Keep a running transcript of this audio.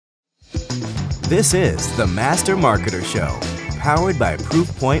This is the Master Marketer Show, powered by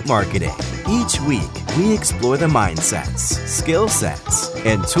Proofpoint Marketing. Each week, we explore the mindsets, skill sets,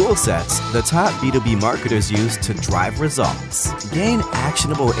 and tool sets the top B2B marketers use to drive results. Gain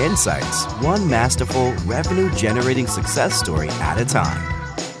actionable insights, one masterful, revenue-generating success story at a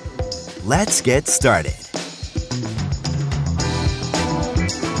time. Let's get started.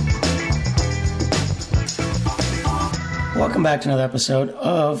 Welcome back to another episode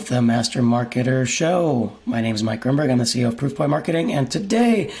of the Master Marketer Show. My name is Mike Grimberg. I'm the CEO of Proofpoint Marketing, and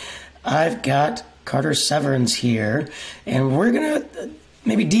today I've got Carter Severance here, and we're going to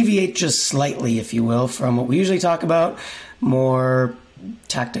maybe deviate just slightly, if you will, from what we usually talk about, more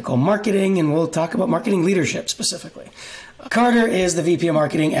tactical marketing, and we'll talk about marketing leadership specifically. Carter is the VP of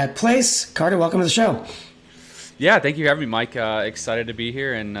Marketing at Place. Carter, welcome to the show. Yeah, thank you for having me, Mike. Excited to be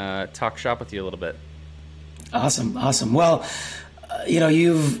here and talk shop with you a little bit. Awesome. Well,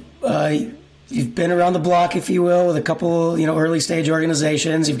 you've been around the block, if you will, with a couple, early stage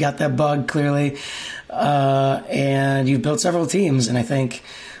organizations. You've got that bug clearly, and you've built several teams. And I think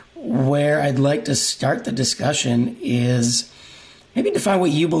where I'd like to start the discussion is maybe define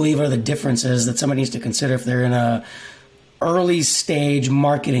what you believe are the differences that somebody needs to consider if they're in a early stage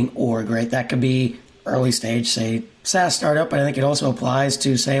marketing org, right? That could be early stage, say SaaS startup, but I think it also applies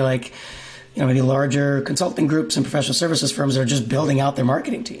to say like, maybe larger consulting groups and professional services firms that are just building out their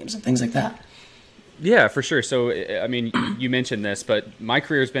marketing teams and things like that. Yeah, for sure. So, I mean, you mentioned this, but my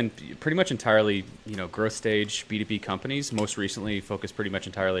career has been pretty much entirely, growth stage B2B companies. Most recently focused pretty much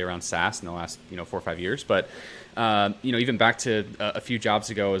entirely around SaaS in the last, 4 or 5 years. But, even back to a few jobs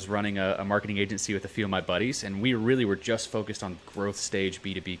ago, I was running a marketing agency with a few of my buddies, and we really were just focused on growth stage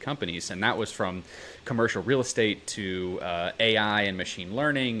B2B companies. And that was from commercial real estate to AI and machine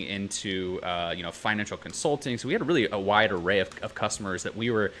learning into, financial consulting. So we had really a wide array of customers that we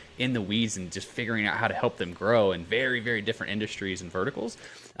were in the weeds and just figuring out how to help them grow in very, very different industries and verticals.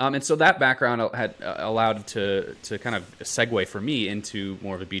 And so that background had allowed to kind of segue for me into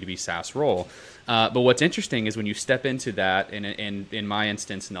more of a B2B SaaS role. But what's interesting is when you step into that, and in my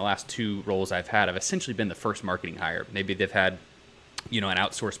instance, in the last 2 roles I've had, I've essentially been the first marketing hire. Maybe they've had an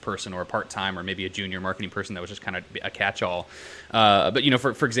outsourced person or a part-time or maybe a junior marketing person that was just kind of a catch-all. But,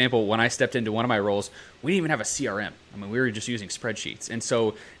 for example, when I stepped into one of my roles, we didn't even have a CRM. I mean, we were just using spreadsheets. And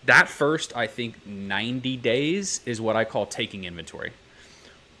so that first, I think, 90 days is what I call taking inventory.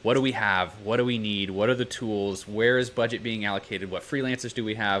 What do we have? What do we need? What are the tools? Where is budget being allocated? What freelancers do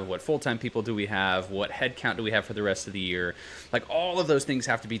we have? What full-time people do we have? What headcount do we have for the rest of the year? Like all of those things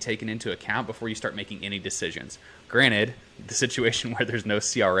have to be taken into account before you start making any decisions. Granted, the situation where there's no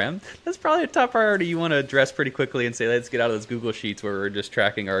CRM, that's probably a top priority you want to address pretty quickly and say, let's get out of those Google Sheets where we're just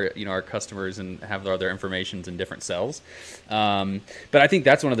tracking our customers and have all their informations in different cells. But I think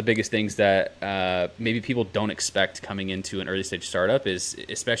that's one of the biggest things that maybe people don't expect coming into an early stage startup is,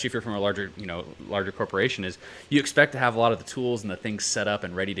 especially if you're from a larger corporation, is you expect to have a lot of the tools and the things set up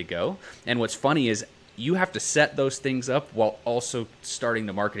and ready to go. And what's funny is you have to set those things up while also starting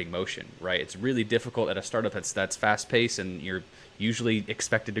the marketing motion, right? It's really difficult at a startup that's fast paced and you're usually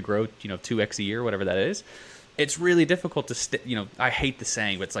expected to grow, 2x a year, whatever that is. It's really difficult to, I hate the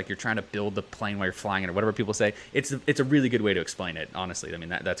saying, but it's like you're trying to build the plane while you're flying it or whatever people say. It's a really good way to explain it, honestly. I mean,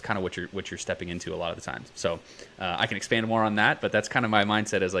 that's kind of what you're stepping into a lot of the times. So I can expand more on that, but that's kind of my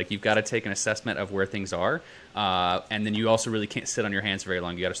mindset is like, you've got to take an assessment of where things are. And then you also really can't sit on your hands very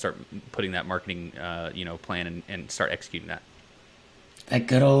long. You got to start putting that marketing, plan and start executing that. That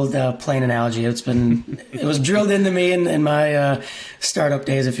good old plane analogy. It was drilled into me in my startup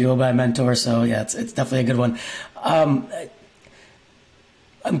days, if you will, by a mentor. So yeah, it's definitely a good one. I'm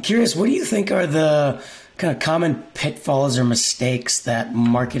curious, what do you think are the kind of common pitfalls or mistakes that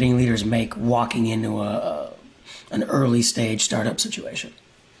marketing leaders make walking into an early stage startup situation?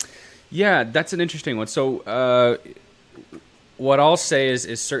 Yeah, that's an interesting one. So what I'll say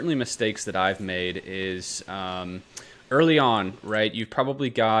is certainly mistakes that I've made is early on, right? You've probably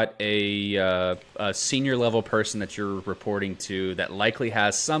got a senior level person that you're reporting to that likely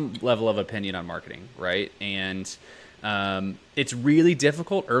has some level of opinion on marketing, right? And it's really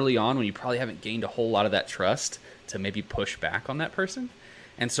difficult early on when you probably haven't gained a whole lot of that trust to maybe push back on that person.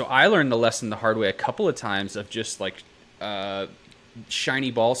 And so I learned the lesson the hard way a couple of times of just like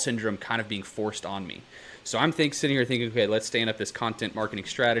shiny ball syndrome kind of being forced on me. So I'm sitting here thinking, okay, let's stand up this content marketing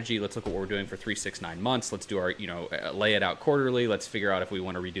strategy. Let's look at what we're doing for 3, 6, 9 months. Let's do our, lay it out quarterly. Let's figure out if we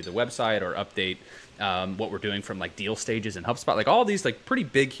want to redo the website or update what we're doing from like deal stages and HubSpot, like all these like pretty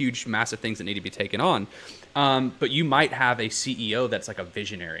big, huge, massive things that need to be taken on. But you might have a CEO that's like a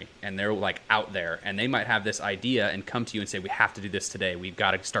visionary and they're like out there and they might have this idea and come to you and say, we have to do this today. We've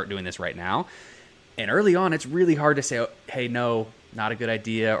got to start doing this right now. And early on, it's really hard to say, oh, hey, no, not a good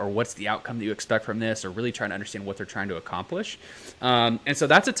idea, or what's the outcome that you expect from this, or really trying to understand what they're trying to accomplish. And so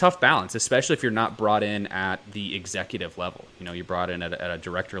that's a tough balance, especially if you're not brought in at the executive level. You're brought in at a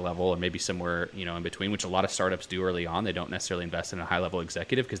director level, or maybe somewhere, in between, which a lot of startups do early on. They don't necessarily invest in a high-level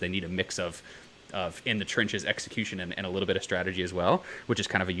executive because they need a mix of in the trenches execution and a little bit of strategy as well, which is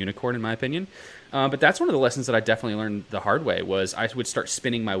kind of a unicorn in my opinion. But that's one of the lessons that I definitely learned the hard way. Was I would start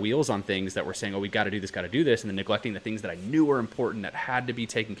spinning my wheels on things that were saying, oh, we've got to do this, and then neglecting the things that I knew were important that had to be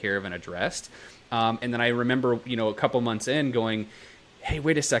taken care of and addressed. And then I remember, a couple months in going, hey,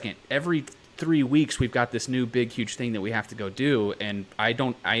 wait a second, every 3 weeks we've got this new big huge thing that we have to go do, and I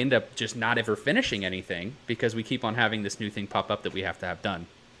end up just not ever finishing anything because we keep on having this new thing pop up that we have to have done.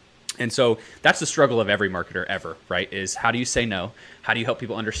 And so that's the struggle of every marketer ever, right? Is how do you say no? How do you help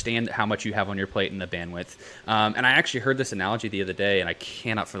people understand how much you have on your plate and the bandwidth? And I actually heard this analogy the other day, and I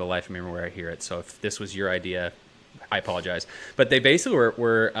cannot for the life of me remember where I hear it. So if this was your idea, I apologize. But they basically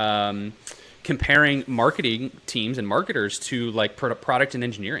were comparing marketing teams and marketers to like product and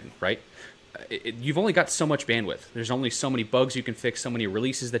engineering, right? You've only got so much bandwidth. There's only so many bugs you can fix, so many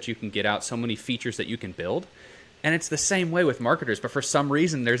releases that you can get out, so many features that you can build. And it's the same way with marketers, but for some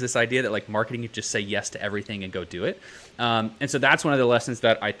reason, there's this idea that like marketing, you just say yes to everything and go do it. And so that's one of the lessons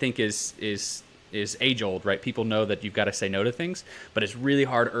that I think is age old, right? People know that you've got to say no to things, but it's really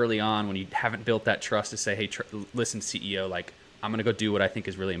hard early on when you haven't built that trust to say, hey, listen, CEO, like I'm going to go do what I think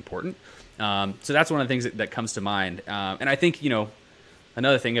is really important. So that's one of the things that comes to mind. And I think,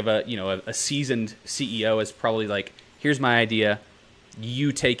 another thing of a seasoned CEO is probably like, here's my idea.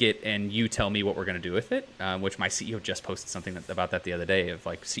 You take it and you tell me what we're going to do with it, which my CEO just posted something about that the other day of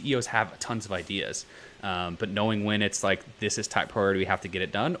like CEOs have tons of ideas, but knowing when it's like this is top priority, we have to get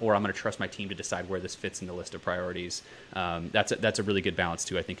it done, or I'm going to trust my team to decide where this fits in the list of priorities. That's a really good balance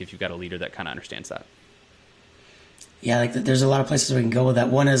too, I think, if you've got a leader that kind of understands that. Yeah, like there's a lot of places we can go with that.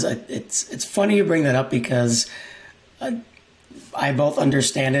 One is it's funny you bring that up because I both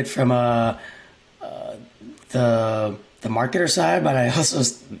understand it from the marketer side, but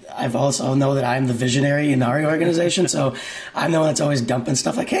I've also know that I'm the visionary in our organization. So I'm the one that's always dumping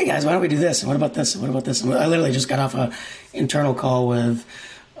stuff like, hey guys, why don't we do this? And what about this? And what about this? And I literally just got off a internal call with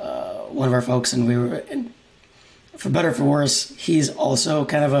one of our folks, and we were, and for better or for worse, he's also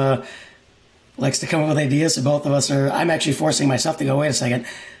kind of likes to come up with ideas. So both of us I'm actually forcing myself to go, wait a second,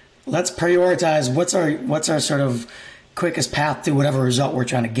 let's prioritize what's our sort of quickest path to whatever result we're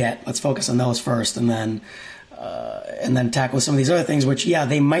trying to get. Let's focus on those first, and then tackle some of these other things, which, yeah,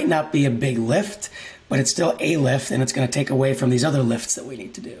 they might not be a big lift, but it's still a lift, and it's going to take away from these other lifts that we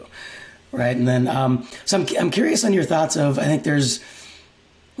need to do, right? And then, so I'm curious on your thoughts of, I think I'm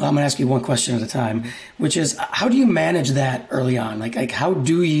going to ask you one question at a time, which is, how do you manage that early on? Like how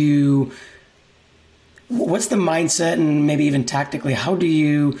do you, what's the mindset, and maybe even tactically, how do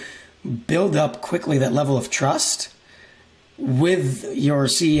you build up quickly that level of trust with your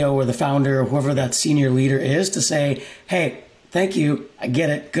CEO or the founder or whoever that senior leader is to say, hey, thank you, I get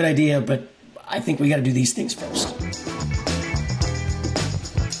it, good idea, but I think we got to do these things first?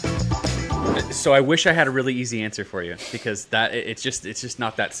 So I wish I had a really easy answer for you, because it's just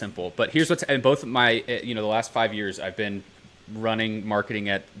not that simple. But here's and both my, the last 5 years I've been running marketing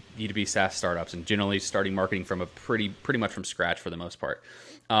at B2B SaaS startups, and generally starting marketing from pretty much from scratch for the most part.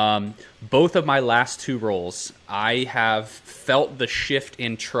 Both of my last two roles, I have felt the shift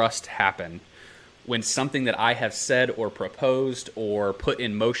in trust happen when something that I have said or proposed or put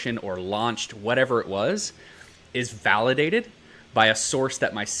in motion or launched, whatever it was, is validated by a source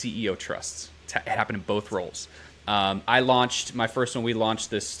that my CEO trusts. It happened in both roles. I launched my first one. We launched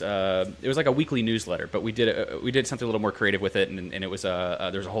this. It was like a weekly newsletter, but we did something a little more creative with it, and it was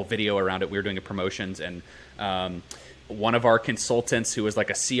there's a whole video around it. We were doing promotions, and one of our consultants, who was like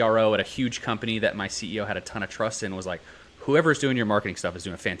a CRO at a huge company that my CEO had a ton of trust in, was like, whoever's doing your marketing stuff is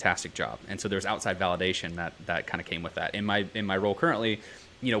doing a fantastic job. And so there's outside validation that kind of came with that. In my role currently,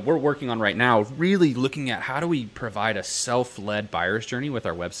 we're working on right now, really looking at how do we provide a self-led buyer's journey with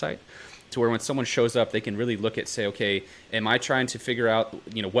our website, to where when someone shows up, they can really look at, say, okay, am I trying to figure out,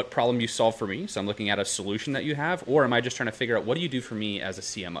 what problem you solve for me? So I'm looking at a solution that you have, or am I just trying to figure out what do you do for me as a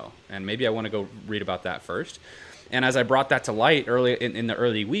CMO? And maybe I want to go read about that first. And as I brought that to light early in the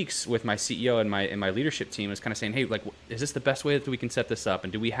early weeks with my CEO and my leadership team, was kind of saying, hey, like, is this the best way that we can set this up?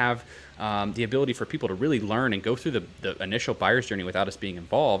 And do we have the ability for people to really learn and go through the initial buyer's journey without us being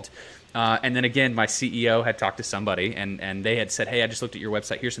involved? And then again, my CEO had talked to somebody, and they had said, hey, I just looked at your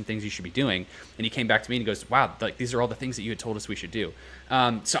website. Here's some things you should be doing. And he came back to me and he goes, wow, like, these are all the things that you had told us we should do.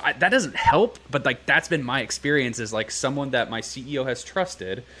 That doesn't help, but like, that's been my experience, is like someone that my CEO has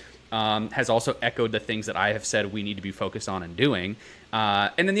trusted has also echoed the things that I have said we need to be focused on and doing.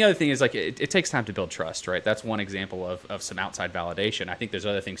 And then the other thing is like it takes time to build trust, right? That's one example of some outside validation. I think there's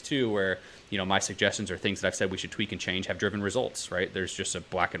other things too where, you know, my suggestions or things that I've said we should tweak and change have driven results, right? There's just a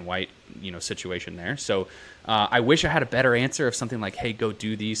black and white, you know, situation there. So I wish I had a better answer of something like, hey, go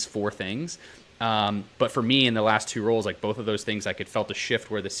do these 4 things. But for me in the last 2 roles, like both of those things, like it felt a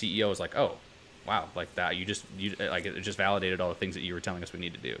shift where the CEO was like, oh, wow, like that, you like it just validated all the things that you were telling us we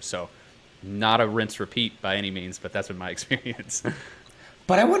need to do. So not a rinse repeat by any means, but that's been my experience.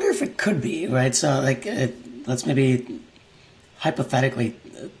 But I wonder if it could be, right? So like, let's maybe hypothetically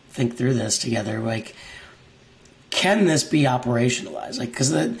think through this together. Like, can this be operationalized? Like,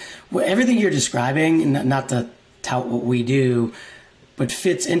 because everything you're describing, not to tout what we do, but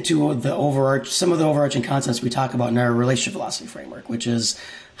fits into some of the overarching concepts we talk about in our relationship velocity framework, which is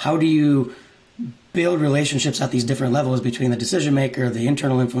how do you build relationships at these different levels between the decision maker, the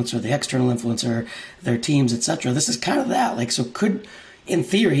internal influencer, the external influencer, their teams, etc. This is kind of that. Like, so could, in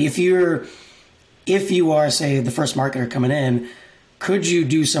theory, if you are, say, the first marketer coming in, could you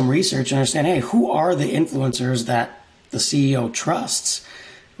do some research and understand, hey, who are the influencers that the CEO trusts,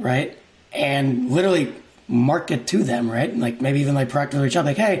 right? And literally market to them, right? Like maybe even like proactively reach out,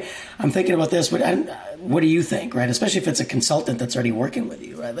 like, hey, I'm thinking about this, but what do you think, right? Especially if it's a consultant that's already working with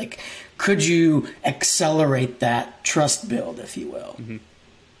you, right? Like, could you accelerate that trust build, if you will? Mm-hmm.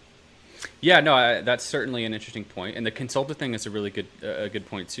 Yeah, no, that's certainly an interesting point. And the consultant thing is a really good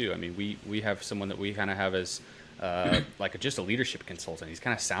point too. I mean, we have someone that we kind of have as like just a leadership consultant. He's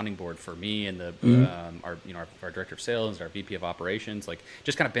kind of sounding board for me and our director of sales, our VP of operations, like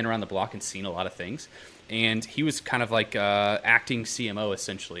just kind of been around the block and seen a lot of things. And he was kind of like acting CMO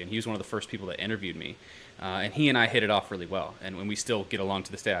essentially. And he was one of the first people that interviewed me. And he and I hit it off really well. And when we still get along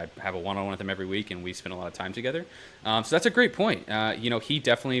to this day, I have a one-on-one with him every week and we spend a lot of time together. So that's a great point. He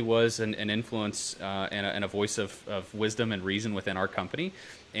definitely was an influence and a voice of wisdom and reason within our company.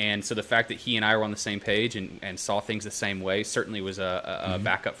 And so the fact that he and I were on the same page and saw things the same way certainly was a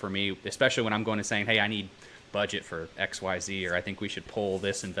backup for me, especially when I'm going and saying, hey, I need budget for X, Y, Z, or I think we should pull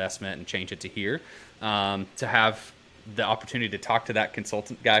this investment and change it to here. To have the opportunity to talk to that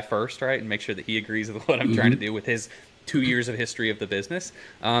consultant guy first, right, and make sure that he agrees with what I'm trying to do with his 2 years of history of the business.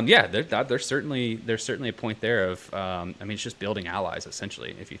 There's certainly a point there of, it's just building allies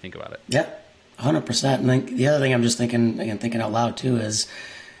essentially, if you think about it. Yeah, 100%. And then the other thing I'm just thinking out loud too is,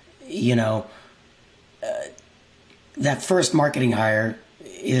 that first marketing hire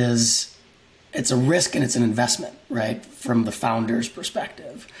it's a risk and it's an investment, right, from the founder's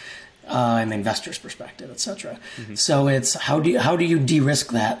perspective. And the investor's perspective, et cetera. Mm-hmm. So it's how do you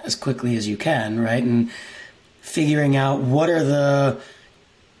de-risk that as quickly as you can, right? And figuring out what are the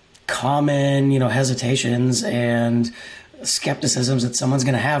common, hesitations and skepticisms that someone's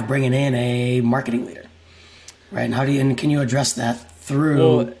going to have bringing in a marketing leader, right? And can you address that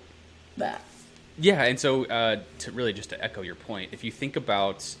through that? Yeah, and so to echo your point, if you think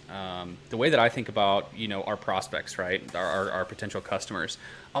about the way that I think about our prospects, right, our potential customers,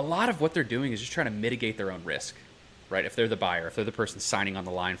 a lot of what they're doing is just trying to mitigate their own risk, right? If they're the buyer, if they're the person signing on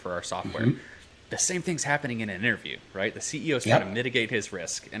the line for our software, the same thing's happening in an interview, right? The CEO is trying to mitigate his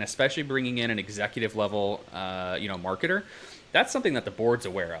risk, and especially bringing in an executive level, marketer. That's something that the board's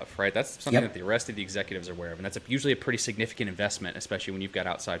aware of, right? That's something that the rest of the executives are aware of. And that's usually a pretty significant investment, especially when you've got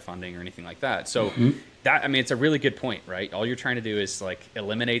outside funding or anything like that. So it's a really good point, right? All you're trying to do is like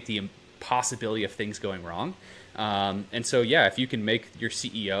eliminate the possibility of things going wrong. And so, if you can make your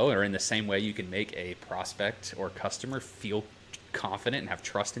CEO, or in the same way you can make a prospect or customer feel confident and have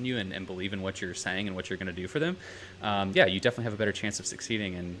trust in you and believe in what you're saying and what you're going to do for them, you definitely have a better chance of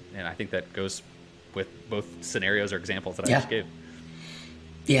succeeding. And I think that goes with both scenarios or examples that I just gave.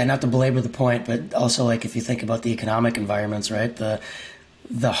 Yeah, not to belabor the point, but also like if you think about the economic environments, right?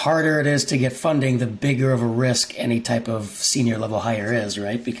 The harder it is to get funding, the bigger of a risk any type of senior level hire is,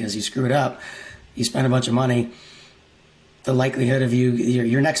 right? Because you screw it up, you spend a bunch of money, the likelihood of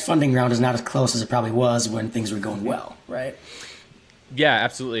your next funding round is not as close as it probably was when things were going well, right? Yeah,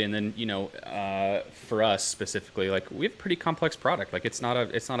 absolutely. And then, for us specifically, like we have a pretty complex product. Like it's not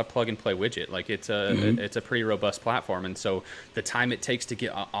a plug and play widget. Like it's a pretty robust platform. And so the time it takes to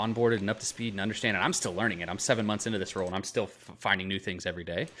get onboarded and up to speed and understand it, I'm still learning it. I'm 7 months into this role and I'm still finding new things every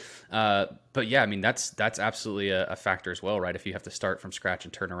day. But yeah, that's absolutely a factor as well, right? If you have to start from scratch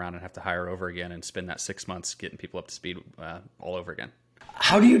and turn around and have to hire over again and spend that 6 months getting people up to speed all over again.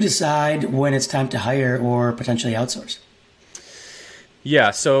 How do you decide when it's time to hire or potentially outsource?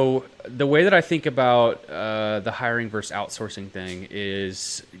 Yeah, so the way that I think about the hiring versus outsourcing thing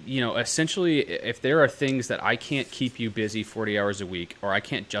is, essentially if there are things that I can't keep you busy 40 hours a week, or I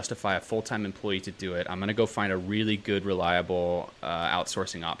can't justify a full-time employee to do it, I'm going to go find a really good, reliable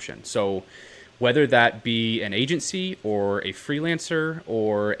outsourcing option. So whether that be an agency or a freelancer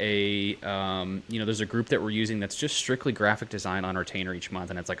or there's a group that we're using that's just strictly graphic design on retainer each month,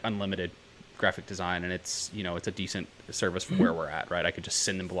 and it's like unlimited graphic design, and it's it's a decent service for where we're at, right? I could just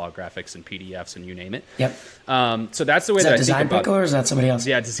send them blog graphics and PDFs and you name it. Yep. So that's the way is that I Design think about Pickle, or is that somebody else?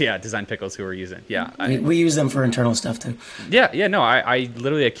 Yeah, Design Pickles who we're using. Yeah, we use them for internal stuff too. Yeah. No, I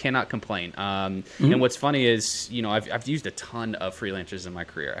literally cannot complain. And what's funny is I've used a ton of freelancers in my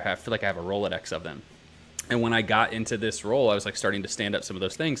career. I feel like I have a Rolodex of them. And when I got into this role, I was like starting to stand up some of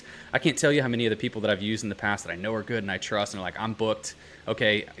those things. I can't tell you how many of the people that I've used in the past that I know are good and I trust, and are like, I'm booked.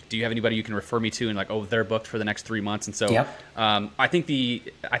 Okay, do you have anybody you can refer me to? And like, oh, they're booked for the next 3 months. And so I think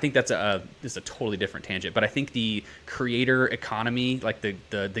that's this is a totally different tangent, but I think the creator economy, like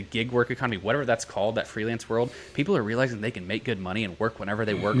the gig work economy, whatever that's called, that freelance world, people are realizing they can make good money and work whenever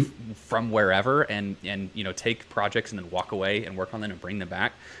they work from wherever, and take projects and then walk away and work on them and bring them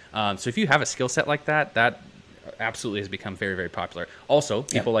back. So if you have a skill set like that absolutely has become very, very popular. Also,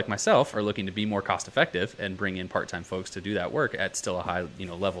 people like myself are looking to be more cost effective and bring in part-time folks to do that work at still a high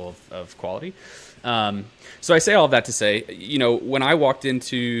level of quality. So I say all of that to say, when I walked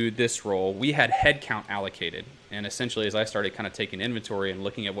into this role, we had headcount allocated. And essentially, as I started kind of taking inventory and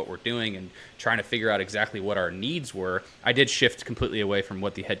looking at what we're doing and trying to figure out exactly what our needs were, I did shift completely away from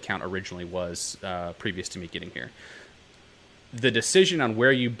what the headcount originally was previous to me getting here. The decision on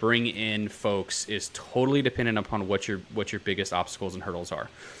where you bring in folks is totally dependent upon what your biggest obstacles and hurdles are.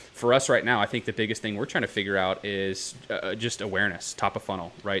 For us right now, I think the biggest thing we're trying to figure out is just awareness, top of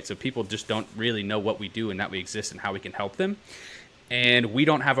funnel, right? So people just don't really know what we do and that we exist and how we can help them. And we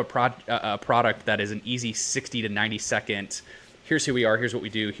don't have a product that is an easy 60 to 90 second, here's who we are, here's what we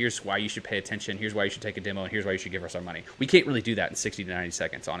do, here's why you should pay attention, here's why you should take a demo, and here's why you should give us our money. We can't really do that in 60 to 90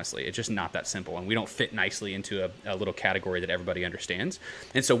 seconds, honestly. It's just not that simple, and we don't fit nicely into a little category that everybody understands.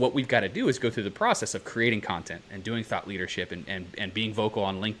 And so what we've got to do is go through the process of creating content and doing thought leadership and being vocal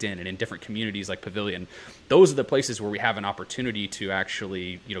on LinkedIn and in different communities like Pavilion. Those are the places where we have an opportunity to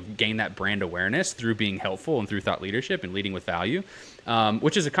actually gain that brand awareness through being helpful and through thought leadership and leading with value.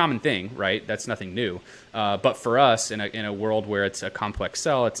 Which is a common thing, right? That's nothing new. But for us, in a world where it's a complex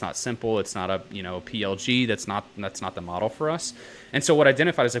sell, it's not simple, it's not a PLG. That's not the model for us. And so what I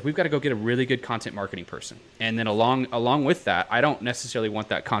identified is like we've got to go get a really good content marketing person, and then along with that, I don't necessarily want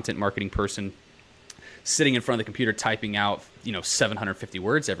that content marketing person sitting in front of the computer typing out 750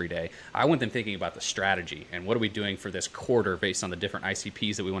 words every day. I want them thinking about the strategy and what are we doing for this quarter based on the different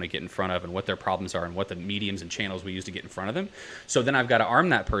ICPs that we want to get in front of and what their problems are and what the mediums and channels we use to get in front of them. So then I've got to arm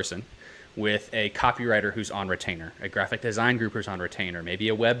that person with a copywriter who's on retainer, a graphic design group who's on retainer, maybe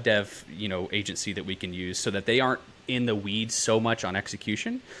a web dev agency that we can use so that they aren't in the weeds so much on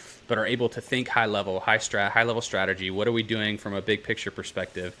execution, but are able to think high level strategy. What are we doing from a big picture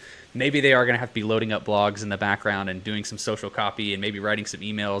perspective? Maybe they are going to have to be loading up blogs in the background and doing some social copy and maybe writing some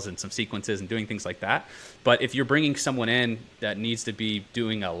emails and some sequences and doing things like that. But if you're bringing someone in that needs to be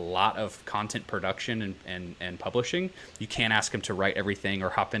doing a lot of content production and publishing, you can't ask them to write everything or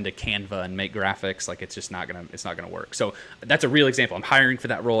hop into Canva and make graphics. Like it's not gonna work. So that's a real example. I'm hiring for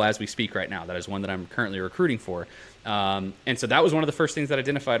that role as we speak right now. That is one that I'm currently recruiting for. And so that was one of the first things that I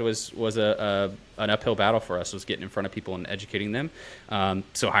identified was an uphill battle for us, was getting in front of people and educating them.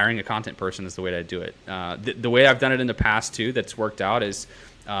 So hiring a content person is the way to do it. The way I've done it in the past too, that's worked out is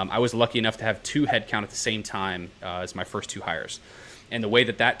I was lucky enough to have 2 headcount at the same time as my first 2 hires. And the way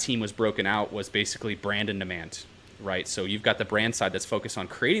that team was broken out was basically brand and demand, right? So you've got the brand side that's focused on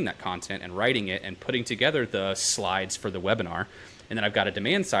creating that content and writing it and putting together the slides for the webinar. And then I've got a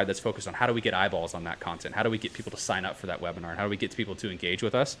demand side that's focused on how do we get eyeballs on that content? How do we get people to sign up for that webinar? How do we get people to engage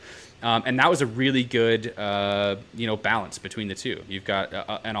with us? And that was a really good, balance between the two. You've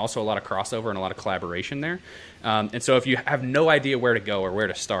got, and also a lot of crossover and a lot of collaboration there. And so if you have no idea where to go or where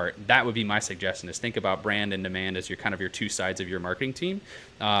to start, that would be my suggestion, is think about brand and demand as your kind of your 2 sides of your marketing team,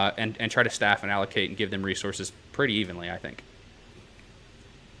 and try to staff and allocate and give them resources pretty evenly, I think.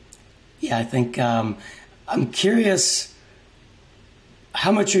 Yeah, I think I'm curious,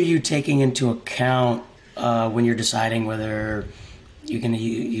 how much are you taking into account when you're deciding whether you can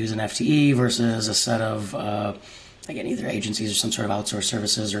use an FTE versus a set of, again, either agencies or some sort of outsourced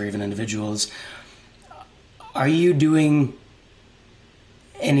services or even individuals? Are you doing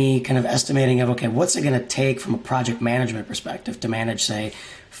any kind of estimating of, okay, what's it going to take from a project management perspective to manage, say,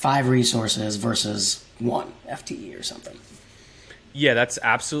 5 resources versus 1 FTE or something? Yeah, that's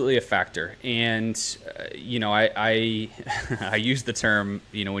absolutely a factor. And, I I use the term,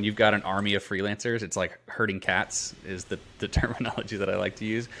 when you've got an army of freelancers, it's like herding cats is the terminology that I like to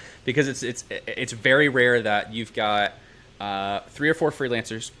use, because it's very rare that you've got 3 or 4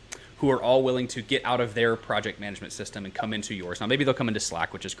 freelancers who are all willing to get out of their project management system and come into yours. Now, maybe they'll come into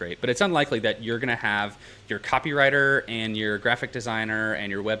Slack, which is great, but it's unlikely that you're going to have your copywriter and your graphic designer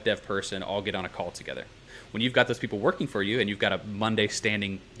and your web dev person all get on a call together. When you've got those people working for you and you've got a Monday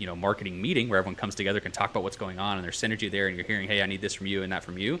standing, marketing meeting where everyone comes together, can talk about what's going on, and there's synergy there, and you're hearing, hey, I need this from you and that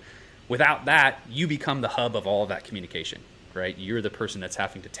from you. Without that, you become the hub of all of that communication, right? You're the person that's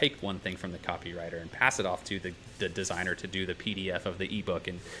having to take one thing from the copywriter and pass it off to the designer to do the PDF of the ebook.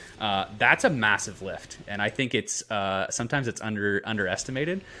 And that's a massive lift. And I think it's sometimes it's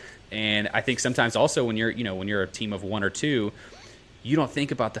underestimated. And I think sometimes also when you're a team of 1 or 2, you don't think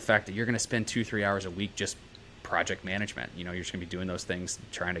about the fact that you're going to spend 2-3 hours a week just project management. You're just going to be doing those things,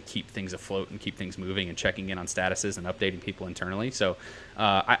 trying to keep things afloat and keep things moving and checking in on statuses and updating people internally. So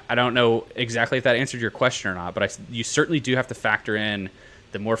I don't know exactly if that answered your question or not, but you certainly do have to factor in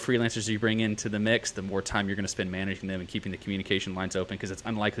the more freelancers you bring into the mix, the more time you're going to spend managing them and keeping the communication lines open, because it's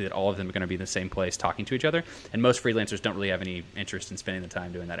unlikely that all of them are going to be in the same place talking to each other. And most freelancers don't really have any interest in spending the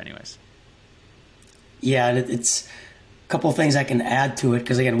time doing that anyways. Yeah, and it's couple of things I can add to it,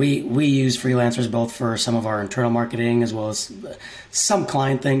 because again, we use freelancers both for some of our internal marketing as well as some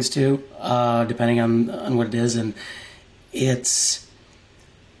client things too, depending on what it is. And it's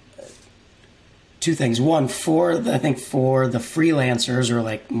 2 things. One, I think for the freelancers or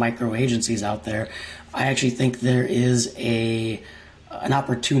like micro agencies out there, I actually think there is an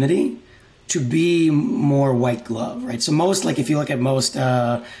opportunity to be more white glove, right? So most, like if you look at most,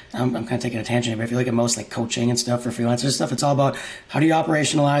 I'm kind of taking a tangent here, but if you look at most like coaching and stuff for freelancers and stuff, it's all about how do you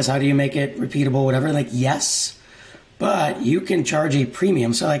operationalize, how do you make it repeatable, whatever. Like, yes, but you can charge a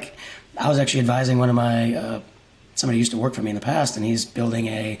premium. So like I was actually advising one of my, somebody who used to work for me in the past, and he's building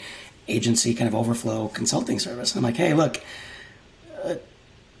a agency kind of overflow consulting service. And I'm like, hey, look,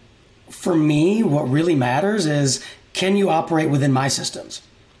 for me, what really matters is, can you operate within my systems?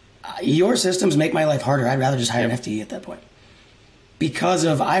 Your systems make my life harder. I'd rather just hire an FTE at that point, because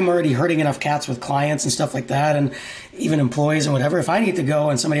I'm already hurting enough cats with clients and stuff like that, and even employees and whatever. If I need to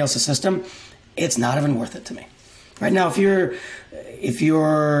go in somebody else's system, it's not even worth it to me. Right now, if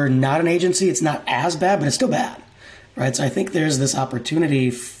you're not an agency, it's not as bad, but it's still bad, right? So I think there's this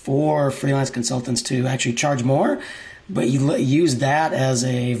opportunity for freelance consultants to actually charge more, but you use that as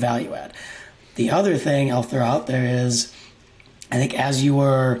a value add. The other thing I'll throw out there is, I think as you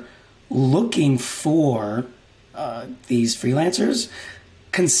are looking for these freelancers,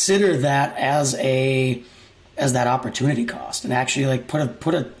 consider that as that opportunity cost, and actually like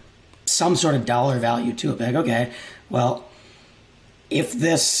put some sort of dollar value to it. Like, okay, well, if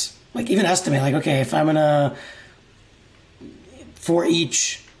this, like, even estimate, like, okay, if I'm gonna, for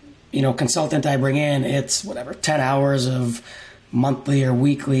each consultant I bring in, it's whatever 10 hours of monthly or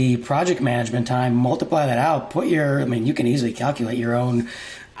weekly project management time, multiply that out, you can easily calculate your own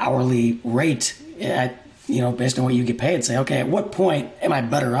hourly rate at, based on what you get paid. Say, okay, at what point am I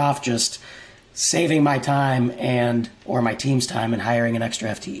better off just saving my time or my team's time and hiring an extra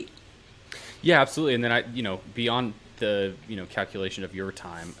FTE? Yeah, absolutely. And then beyond the, calculation of your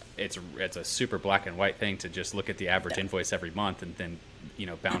time, it's a super black and white thing to just look at the average invoice every month and then,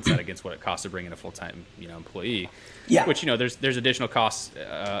 balance that against what it costs to bring in a full-time, employee. Yeah. Which, there's additional costs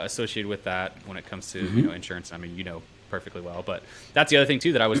associated with that when it comes to, insurance. I mean, perfectly well. But that's the other thing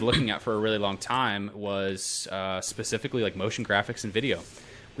too that I was looking at for a really long time was specifically like motion graphics and video.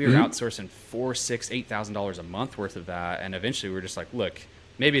 We were outsourcing $4,000, $6,000, $8,000 a month worth of that, and eventually we were just like, look,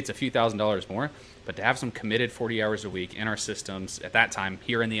 maybe it's a few $1,000s more, but to have some committed 40 hours a week in our systems at that time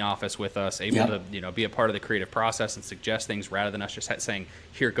here in the office with us, able to be a part of the creative process and suggest things rather than us just saying,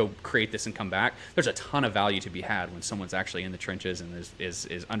 here, go create this and come back. There's a ton of value to be had when someone's actually in the trenches and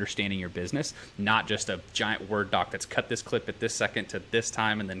is understanding your business, not just a giant Word doc that's cut this clip at this second to this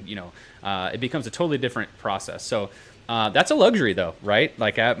time, and then it becomes a totally different process. So that's a luxury though, right?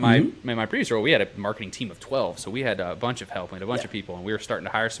 Like at my previous role, we had a marketing team of 12. So we had a bunch of help, we had a bunch of people, and we were starting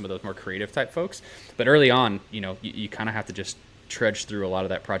to hire some of those more creative type folks. But early on, you kind of have to just trudge through a lot of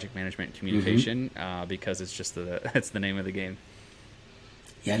that project management and communication because it's just it's the name of the game.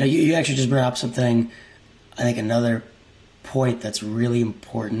 Yeah, no, you actually just brought up something, I think another point that's really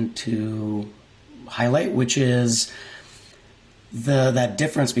important to highlight, which is that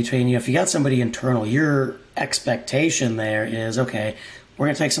difference between, if you got somebody internal, your expectation there is, okay, we're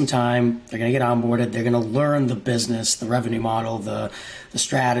going to take some time. They're going to get onboarded. They're going to learn the business, the revenue model, the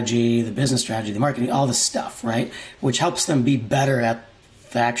strategy, the business strategy, the marketing, all this stuff, right? Which helps them be better at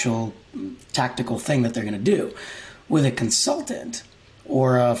the actual tactical thing that they're going to do. With a consultant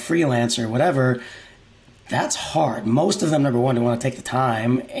or a freelancer, whatever, that's hard. Most of them, number one, don't want to take the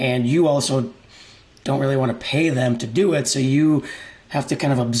time, and you also don't really want to pay them to do it. So you have to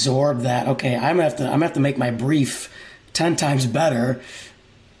kind of absorb that. Okay, I'm gonna have to make my brief 10 times better,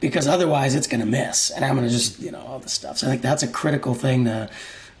 because otherwise it's gonna miss, and I'm gonna just all this stuff. So I think that's a critical thing to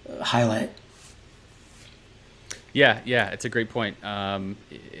highlight. Yeah, it's a great point, and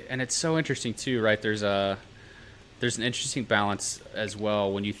it's so interesting too, right? There's an interesting balance as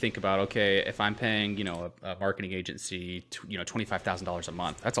well when you think about, okay, if I'm paying, a marketing agency, $25,000 a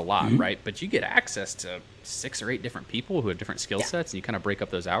month, that's a lot, right? But you get access to 6 or 8 different people who have different skill sets, and you kind of break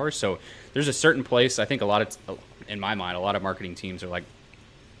up those hours. So there's a certain place, I think in my mind, a lot of marketing teams are like,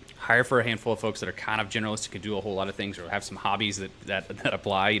 hire for a handful of folks that are kind of generalists who can do a whole lot of things or have some hobbies that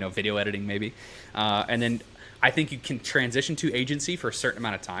apply, video editing maybe. And then I think you can transition to agency for a certain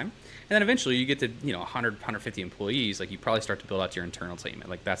amount of time. And then eventually you get to, 100, 150 employees, like you probably start to build out your internal team. And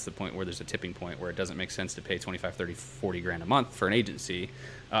like that's the point where there's a tipping point where it doesn't make sense to pay 25, 30, 40 grand a month for an agency.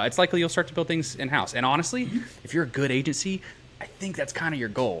 It's likely you'll start to build things in-house. And honestly, if you're a good agency, I think that's kind of your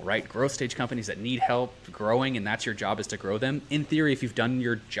goal, right? Growth stage companies that need help growing, and that's your job, is to grow them. In theory, if you've done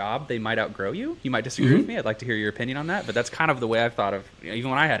your job, they might outgrow you. You might disagree with me. I'd like to hear your opinion on that. But that's kind of the way I've thought of, even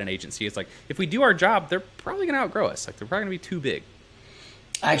when I had an agency, it's like, if we do our job, they're probably going to outgrow us. Like they're probably going to be too big.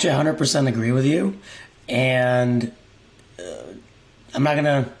 I actually 100% agree with you, and I'm not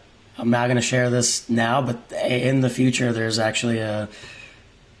gonna share this now, but in the future, there's actually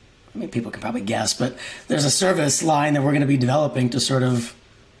people can probably guess, but there's a service line that we're going to be developing to sort of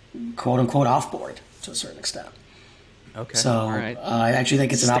quote unquote offboard to a certain extent. Okay. So all right. I actually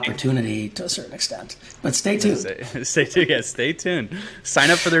think it's an opportunity to a certain extent. But stay tuned. Stay tuned. Yeah, stay tuned. Sign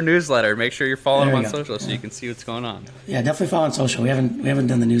up for their newsletter. Make sure you're following them on social so you can see what's going on. Yeah, definitely follow on social. We haven't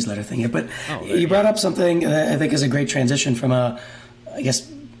done the newsletter thing yet, but you brought up something that I think is a great transition from I guess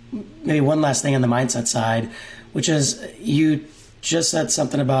maybe one last thing on the mindset side, which is you just said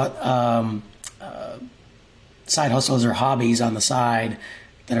something about side hustles or hobbies on the side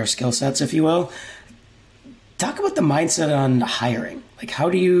that are skill sets, if you will. Talk about the mindset on hiring. Like,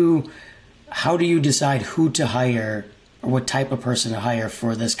 how do you decide who to hire or what type of person to hire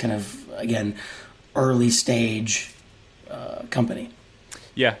for this kind of, again, early stage company?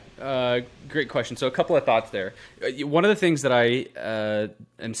 Yeah, great question. So a couple of thoughts there. One of the things that I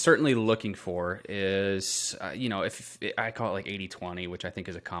am certainly looking for is, if I call it like 80-20, which I think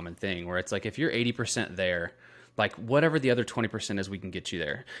is a common thing, where it's like if you're 80% there, like whatever the other 20% is, we can get you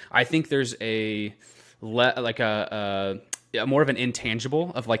there. I think there's a more of an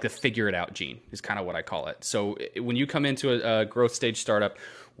intangible of like the figure it out gene is kind of what I call it. So when you come into a growth stage startup,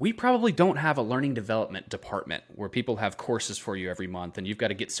 we probably don't have a learning development department where people have courses for you every month and you've got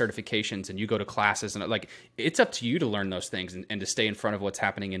to get certifications and you go to classes, and like it's up to you to learn those things and to stay in front of what's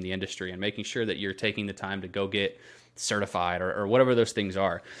happening in the industry and making sure that you're taking the time to go get certified or whatever those things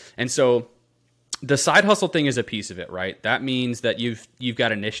are. And so the side hustle thing is a piece of it, right? That means that you've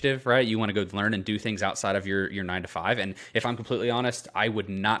got initiative, right? You want to go learn and do things outside of your 9 to 5. And if I'm completely honest, I would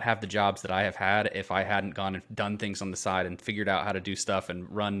not have the jobs that I have had if I hadn't gone and done things on the side and figured out how to do stuff and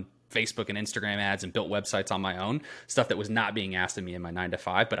run Facebook and Instagram ads and built websites on my own, stuff that was not being asked of me in my 9 to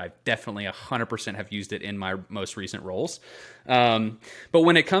 5, but I definitely 100% have used it in my most recent roles. But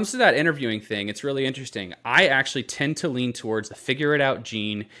when it comes to that interviewing thing, it's really interesting. I actually tend to lean towards the figure it out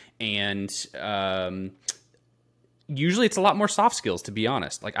gene, and usually it's a lot more soft skills, to be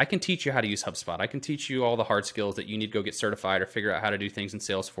honest. Like I can teach you how to use HubSpot. I can teach you all the hard skills that you need to go get certified or figure out how to do things in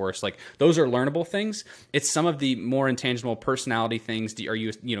Salesforce. Like those are learnable things. It's some of the more intangible personality things. Are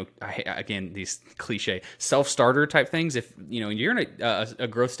you, again, these cliche self-starter type things. If, you're in a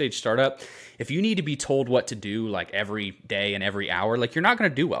growth stage startup, if you need to be told what to do like every day and every hour, like you're not going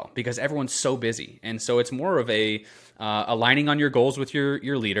to do well because everyone's so busy. And so it's more of a aligning on your goals with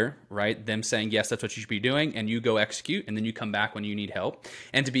your leader, right? Them saying, yes, that's what you should be doing. And you go execute, and then you come back when you need help.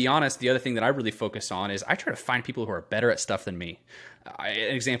 And to be honest, the other thing that I really focus on is I try to find people who are better at stuff than me.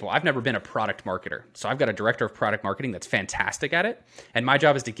 An example, I've never been a product marketer. So I've got a director of product marketing that's fantastic at it. And my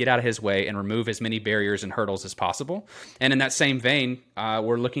job is to get out of his way and remove as many barriers and hurdles as possible. And in that same vein,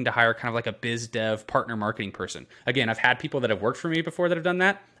 we're looking to hire kind of like a biz dev partner marketing person. Again, I've had people that have worked for me before that have done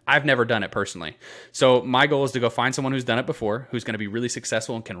that. I've never done it personally. So my goal is to go find someone who's done it before, who's going to be really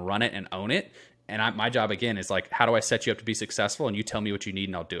successful and can run it and own it. And my job, again, is like, how do I set you up to be successful? And you tell me what you need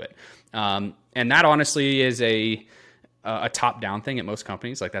and I'll do it. And that honestly is a top-down thing at most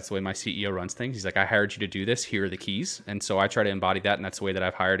companies. Like that's the way my CEO runs things. He's like, I hired you to do this. Here are the keys. And so I try to embody that, and that's the way that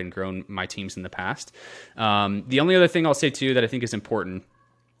I've hired and grown my teams in the past. The only other thing I'll say too that I think is important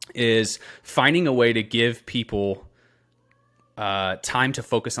is finding a way to give people time to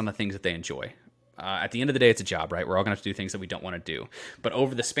focus on the things that they enjoy. At the end of the day, it's a job, right? We're all going to have to do things that we don't want to do. But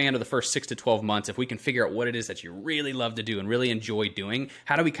over the span of the first 6 to 12 months, if we can figure out what it is that you really love to do and really enjoy doing,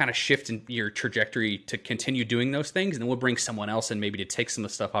 how do we kind of shift in your trajectory to continue doing those things? And then we'll bring someone else in maybe to take some of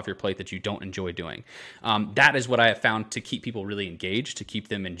the stuff off your plate that you don't enjoy doing. That is what I have found to keep people really engaged, to keep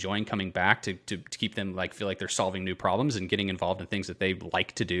them enjoying coming back, to keep them like feel like they're solving new problems and getting involved in things that they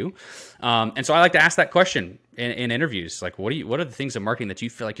like to do. And so I like to ask that question in interviews, like what are the things in marketing that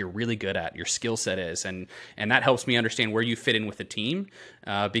you feel like you're really good at, your skill set is, and that helps me understand where you fit in with the team,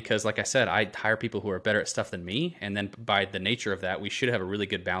 because like I said, I hire people who are better at stuff than me, and then by the nature of that, we should have a really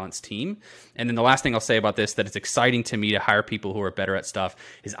good balanced team. And then the last thing I'll say about this, that it's exciting to me to hire people who are better at stuff,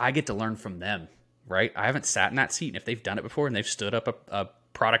 is I get to learn from them, right? I haven't sat in that seat, and if they've done it before and they've stood up a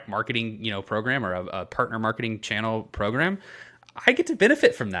product marketing program or a partner marketing channel program, I get to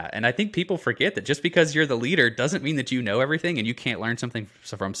benefit from that. And I think people forget that just because you're the leader doesn't mean that you know everything and you can't learn something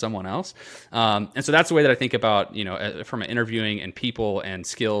from someone else. And so that's the way that I think about, from interviewing and people and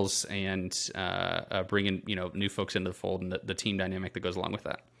skills and bringing, new folks into the fold and the team dynamic that goes along with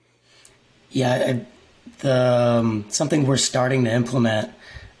that. Yeah. Something we're starting to implement,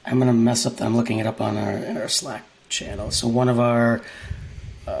 I'm going to mess up. I'm looking it up on our Slack channel. So one of our,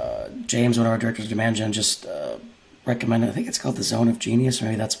 James, one of our directors of demand gen, just recommended, I think it's called the Zone of Genius, or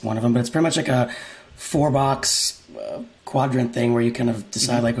maybe that's one of them, but it's pretty much like a 4-box quadrant thing where you kind of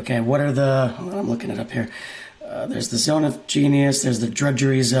decide like, okay, what are I'm looking it up here. There's the Zone of Genius, there's the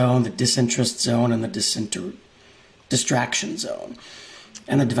drudgery zone, the disinterest zone, and the distraction zone,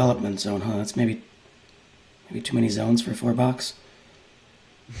 and the development zone. That's maybe too many zones for a 4-box.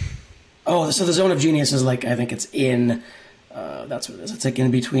 Oh, so the Zone of Genius is like, I think it's in, that's what it is. It's like in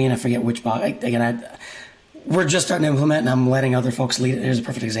between, I forget which box. We're just starting to implement, and I'm letting other folks lead it. Here's a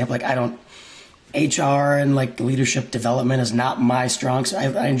perfect example. Like HR and like leadership development is not my strong. So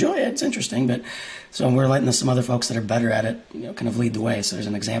I enjoy it. It's interesting, but so we're letting some other folks that are better at it, kind of lead the way. So there's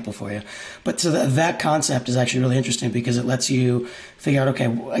an example for you. But so that concept is actually really interesting because it lets you figure out,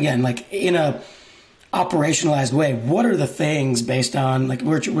 okay, again, like in a operationalized way, what are the things based on, like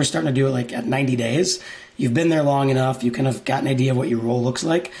we're starting to do it like at 90 days. You've been there long enough. You kind of got an idea of what your role looks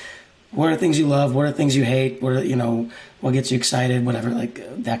like. What are things you love? What are things you hate? What gets you excited? Whatever,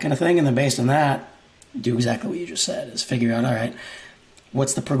 like that kind of thing. And then based on that, do exactly what you just said, is figure out, all right,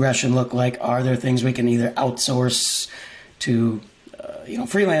 what's the progression look like? Are there things we can either outsource to,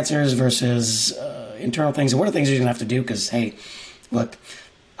 freelancers versus internal things? And what are things you're going to have to do? Because, hey, look,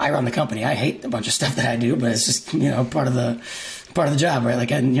 I run the company. I hate a bunch of stuff that I do, but it's just, part of the job, right?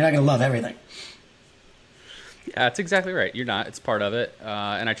 Like, you're not going to love everything. Yeah, that's exactly right. You're not. It's part of it.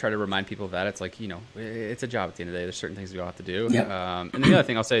 And I try to remind people of that. It's like, it's a job at the end of the day. There's certain things we all have to do. Yep. And the other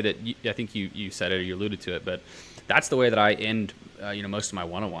thing I'll say that I think you said it or you alluded to it, but that's the way that I end, most of my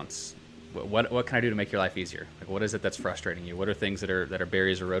one-on-ones. What can I do to make your life easier? Like, what is it that's frustrating you? What are things that are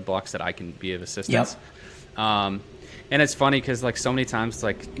barriers or roadblocks that I can be of assistance? Yep. And it's funny because like so many times it's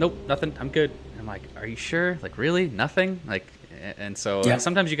like, nope, nothing. I'm good. I'm like, are you sure? Like, really? Nothing? Like, and so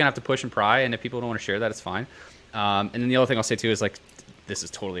sometimes you're going to have to push and pry. And if people don't want to share that, it's fine. And then the other thing I'll say too is like, this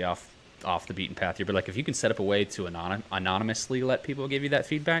is totally off the beaten path here, but like if you can set up a way to anonymously let people give you that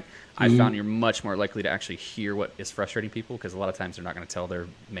feedback, I found you're much more likely to actually hear what is frustrating people, because a lot of times they're not going to tell their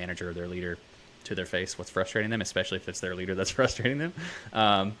manager or their leader to their face what's frustrating them, especially if it's their leader that's frustrating them.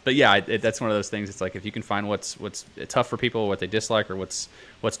 But yeah, that's one of those things. It's like if you can find what's tough for people, what they dislike, or what's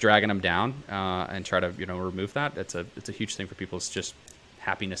dragging them down, and try to remove that. It's a huge thing for people's just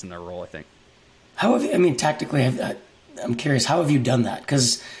happiness in their role, I think. How have you, tactically, I'm curious, how have you done that?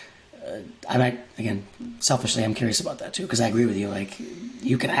 Because selfishly, I'm curious about that too, because I agree with you. Like,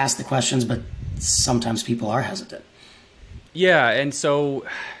 you can ask the questions, but sometimes people are hesitant. Yeah, and so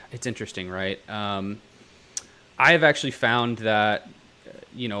it's interesting, right? I have actually found that,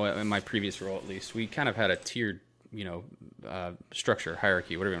 in my previous role at least, we kind of had a tiered, structure,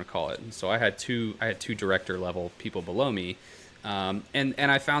 hierarchy, whatever you want to call it. And so I had two director level people below me. And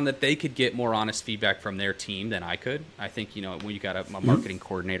I found that they could get more honest feedback from their team than I could. I think, when you got a marketing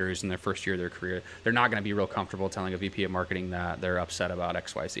coordinator who's in their first year of their career, they're not going to be real comfortable telling a VP of marketing that they're upset about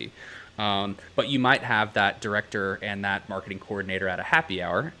XYZ. But you might have that director and that marketing coordinator at a happy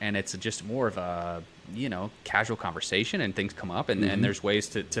hour, and it's just more of a casual conversation and things come up and there's ways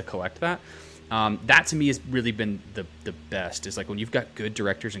to collect that. That to me has really been the best, is like when you've got good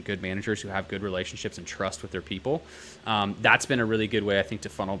directors and good managers who have good relationships and trust with their people. That's been a really good way, I think, to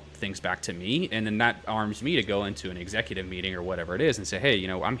funnel things back to me. And then that arms me to go into an executive meeting or whatever it is and say, hey,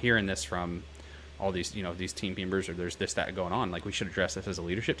 I'm hearing this from all these, these team members, or there's this, that going on. Like, we should address this as a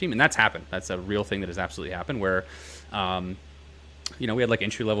leadership team. And that's happened. That's a real thing that has absolutely happened where, we had like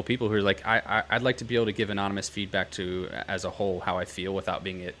entry level people who are like, I'd like to be able to give anonymous feedback to as a whole how I feel without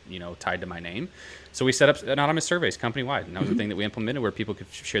being tied to my name. So we set up anonymous surveys company wide, and that was the thing that we implemented where people could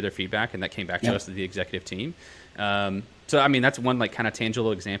share their feedback, and that came back to us, to the executive team. So I mean, that's one like kind of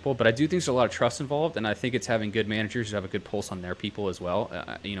tangible example, but I do think there's a lot of trust involved, and I think it's having good managers who have a good pulse on their people as well.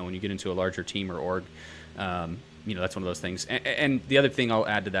 When you get into a larger team or org, that's one of those things. And the other thing I'll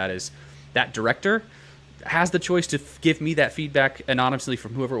add to that is that director has the choice to give me that feedback anonymously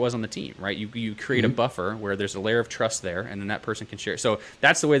from whoever it was on the team, right? You create a buffer where there's a layer of trust there, and then that person can share. So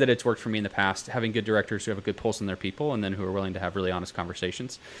that's the way that it's worked for me in the past, having good directors who have a good pulse on their people, and then who are willing to have really honest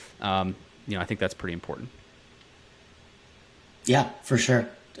conversations. I think that's pretty important. Yeah, for sure.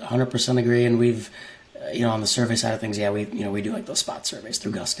 100% agree. And we've, on the survey side of things, we do like those spot surveys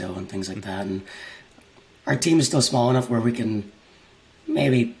through Gusto and things like that. And our team is still small enough where we can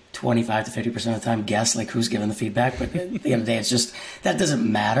maybe 25 to 50% of the time guess like who's giving the feedback. But at the end of the day, it's just, that doesn't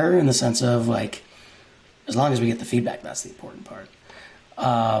matter in the sense of like, as long as we get the feedback, that's the important part.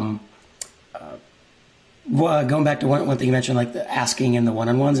 Going back to one thing you mentioned, like the asking and the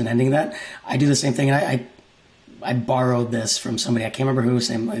one-on-ones and ending that, I do the same thing. And I borrowed this from somebody. I can't remember who. It's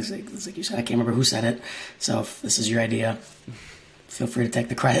like you said, I can't remember who said it. So if this is your idea, feel free to take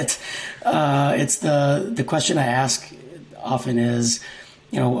the credit. It's the question I ask often is,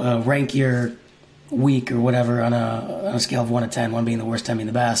 rank your week or whatever on a scale of 1 to 10, 1 being the worst, 10 being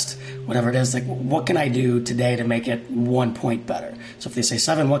the best, whatever it is. Like, what can I do today to make it 1 point better? So if they say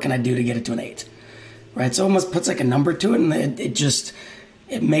 7, what can I do to get it to an 8? Right. So it almost puts like a number to it, and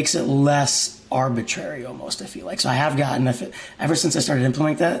it makes it less arbitrary almost, I feel like. So I have gotten, ever since I started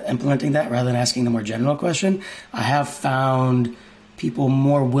implementing that rather than asking the more general question, I have found people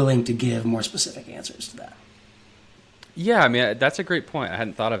more willing to give more specific answers to that. Yeah, I mean, that's a great point. I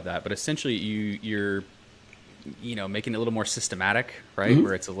hadn't thought of that, but essentially you're making it a little more systematic, right?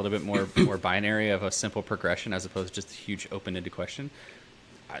 Where it's a little bit more binary of a simple progression as opposed to just a huge open-ended question.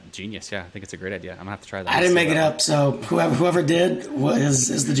 Genius. Yeah, I think it's a great idea. I'm gonna have to try that. I didn't make it up, so whoever did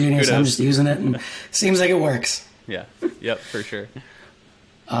is the genius. I'm just using it, and seems like it works. Yeah. Yep. For sure.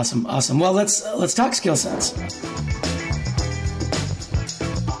 Awesome. Well, let's talk skill sets.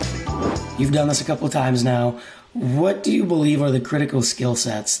 You've done this a couple of times now. What do you believe are the critical skill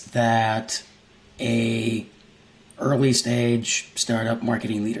sets that a early stage startup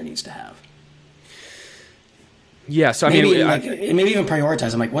marketing leader needs to have? Yeah, so maybe even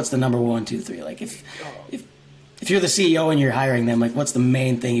prioritize them. Like, what's the number 1, 2, 3? Like, if you're the CEO and you're hiring them, like, what's the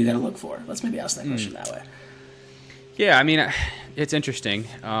main thing you got to look for? Let's maybe ask that question that way. Yeah, I mean, it's interesting.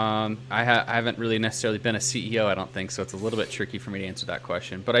 I haven't really necessarily been a CEO, I don't think, so it's a little bit tricky for me to answer that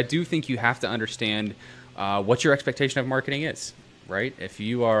question. But I do think you have to understand what your expectation of marketing is, right? If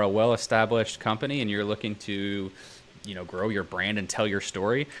you are a well-established company and you're looking to grow your brand and tell your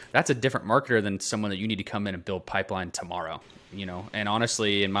story, that's a different marketer than someone that you need to come in and build pipeline tomorrow, and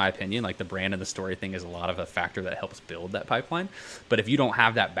honestly, in my opinion, like the brand and the story thing is a lot of a factor that helps build that pipeline. But if you don't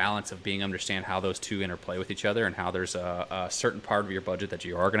have that balance of being understand how those two interplay with each other and how there's a certain part of your budget that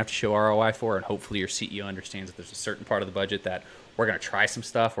you are going to have to show ROI for, and hopefully your CEO understands that there's a certain part of the budget that we're going to try some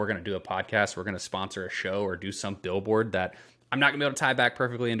stuff, we're going to do a podcast, we're going to sponsor a show or do some billboard that I'm not going to be able to tie back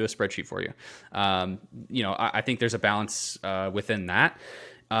perfectly into a spreadsheet for you. I think there's a balance within that.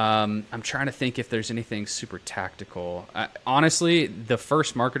 I'm trying to think if there's anything super tactical. Honestly, the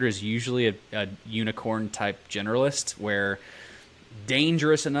first marketer is usually a unicorn type generalist, where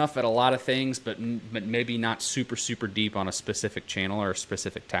dangerous enough at a lot of things, but maybe not super, super deep on a specific channel or a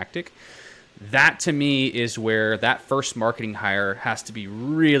specific tactic. That to me is where that first marketing hire has to be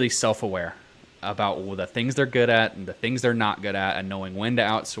really self-aware about the things they're good at and the things they're not good at, and knowing when to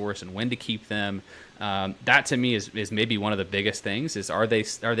outsource and when to keep them. That to me is maybe one of the biggest things. Is are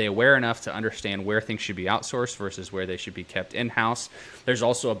they aware enough to understand where things should be outsourced versus where they should be kept in-house? There's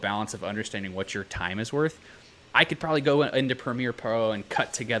also a balance of understanding what your time is worth. I could probably go into Premiere Pro and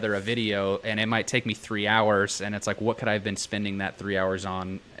cut together a video, and it might take me 3 hours, and it's like, what could I have been spending that 3 hours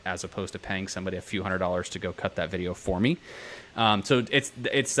on as opposed to paying somebody a few $100s to go cut that video for me. So it's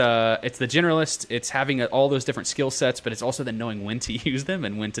the generalist. It's having all those different skill sets, but it's also then knowing when to use them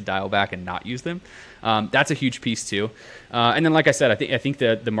and when to dial back and not use them. That's a huge piece too. And then, like I said, I think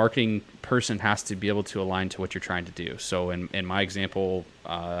the marketing person has to be able to align to what you're trying to do. So in my example,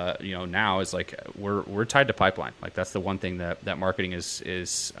 now is like we're tied to pipeline. Like that's the one thing that marketing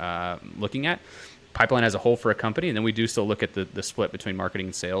is looking at. Pipeline as a whole for a company, and then we do still look at the split between marketing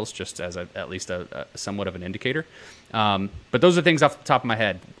and sales, just as at least a somewhat of an indicator. But those are things off the top of my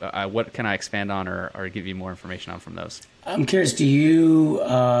head. What can I expand on or give you more information on from those? I'm curious. Do you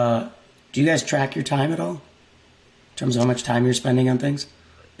guys track your time at all in terms of how much time you're spending on things?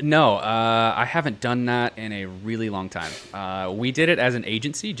 No, I haven't done that in a really long time. We did it as an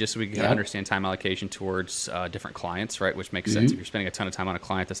agency just so we could understand time allocation towards different clients, right? Which makes sense if you're spending a ton of time on a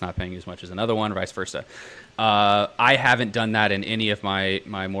client that's not paying you as much as another one, or vice versa. I haven't done that in any of my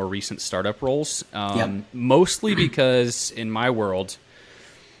more recent startup roles, mostly because in my world,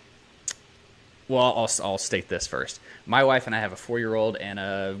 well, I'll state this first. My wife and I have a 4-year-old and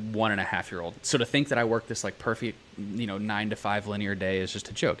a 1.5-year-old. So to think that I work this like perfect, 9 to 5 linear day is just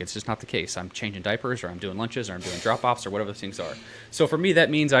a joke. It's just not the case. I'm changing diapers, or I'm doing lunches, or I'm doing drop-offs, or whatever the things are. So for me, that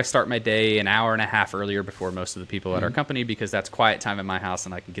means I start my day an hour and a half earlier before most of the people at our company, because that's quiet time in my house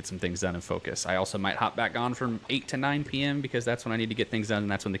and I can get some things done and focus. I also might hop back on from 8 to 9 p.m. because that's when I need to get things done,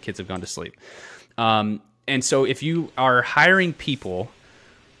 and that's when the kids have gone to sleep. And so if you are hiring people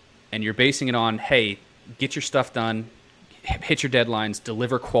and you're basing it on, hey, get your stuff done, hit your deadlines,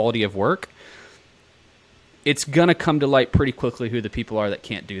 deliver quality of work, it's going to come to light pretty quickly who the people are that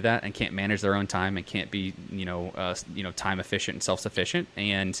can't do that and can't manage their own time and can't be, time efficient and self-sufficient.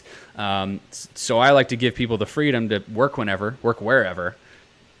 And so I like to give people the freedom to work whenever, work wherever.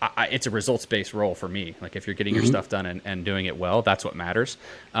 It's a results-based role for me. Like if you're getting your stuff done and doing it well, that's what matters.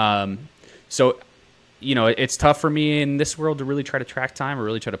 So it's tough for me in this world to really try to track time or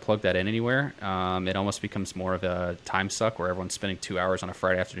really try to plug that in anywhere. It almost becomes more of a time suck where everyone's spending 2 hours on a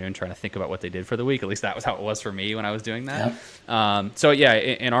Friday afternoon trying to think about what they did for the week. At least that was how it was for me when I was doing that.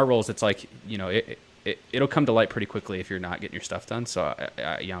 Yep. In our roles, it's like, it'll come to light pretty quickly if you're not getting your stuff done. So,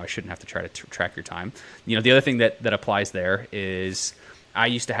 I shouldn't have to try to track your time. The other thing that applies there is I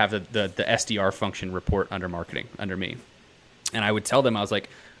used to have the SDR function report under marketing under me. And I would tell them, I was like,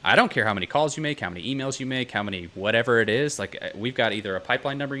 I don't care how many calls you make, how many emails you make, how many whatever it is. Like we've got either a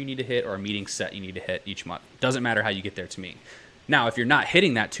pipeline number you need to hit or a meeting set you need to hit each month. Doesn't matter how you get there to me. Now, if you're not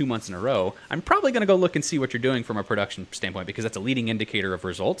hitting that 2 months in a row, I'm probably going to go look and see what you're doing from a production standpoint, because that's a leading indicator of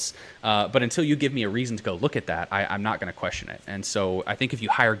results. But until you give me a reason to go look at that, I'm not going to question it. And so I think if you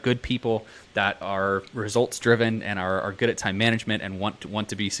hire good people that are results driven and are good at time management and want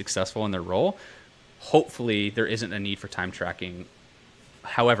to be successful in their role, hopefully there isn't a need for time tracking.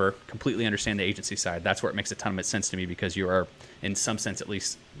 However, completely understand the agency side. That's where it makes a ton of sense to me, because you are, in some sense at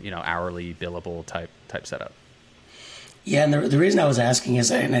least, hourly billable type setup. Yeah, and the reason I was asking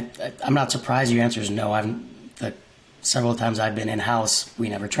is, and I'm not surprised your answer is no. Several times I've been in-house, we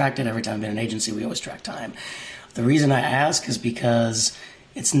never tracked it. Every time I've been in an agency, we always track time. The reason I ask is because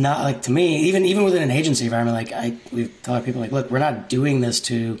it's not like, to me, even within an agency environment, like we've told people, like, look, we're not doing this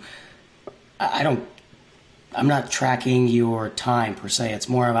to, I'm not tracking your time per se. It's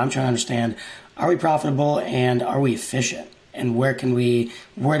more of, I'm trying to understand, are we profitable and are we efficient? And where do we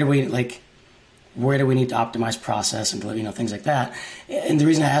need to optimize process and things like that. And the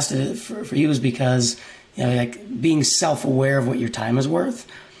reason I asked it for you is because, being self-aware of what your time is worth,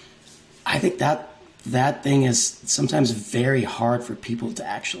 I think that thing is sometimes very hard for people to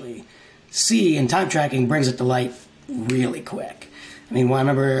actually see, and time tracking brings it to light really quick. I mean, I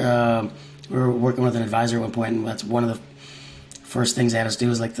remember we were working with an advisor at one point, and that's one of the first things they had us do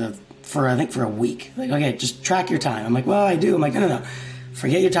was for a week. Like, okay, just track your time. I'm like, well, I do. I'm like, no.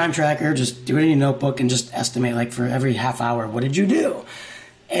 Forget your time tracker. Just do it in your notebook and just estimate, like, for every half hour, what did you do?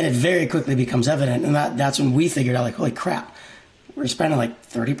 And it very quickly becomes evident. And that's when we figured out, like, holy crap, we're spending like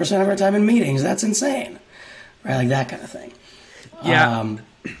 30% of our time in meetings. That's insane. Right? Like that kind of thing. Yeah.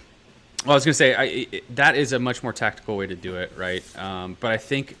 Well, I was going to say, that is a much more tactical way to do it, right? But I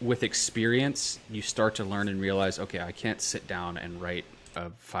think with experience, you start to learn and realize, okay, I can't sit down and write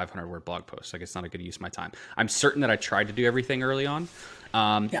a 500-word blog post. Like, it's not a good use of my time. I'm certain that I tried to do everything early on.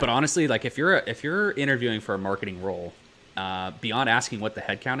 But honestly, like if you're interviewing for a marketing role, beyond asking what the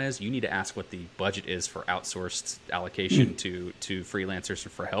headcount is, you need to ask what the budget is for outsourced allocation to freelancers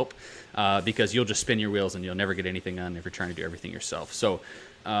for help, because you'll just spin your wheels and you'll never get anything done if you're trying to do everything yourself. So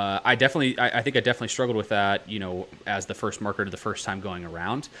I think I definitely struggled with that, as the first marketer the first time going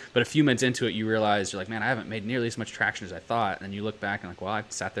around. But a few minutes into it, you realize you're like, man, I haven't made nearly as much traction as I thought. And you look back and like, well, I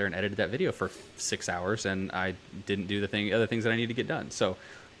sat there and edited that video for 6 hours and I didn't do other things that I need to get done. So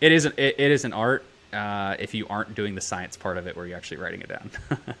it is an art if you aren't doing the science part of it where you're actually writing it down.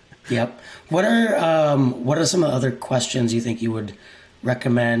 Yep. What are some of the other questions you think you would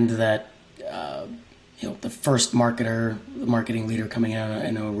recommend that the first marketer, the marketing leader coming out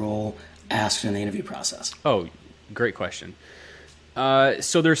in a role asks in the interview process? Oh, great question.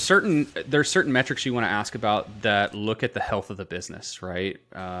 So there's certain metrics you want to ask about that look at the health of the business, right?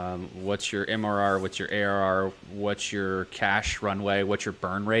 What's your MRR? What's your ARR? What's your cash runway? What's your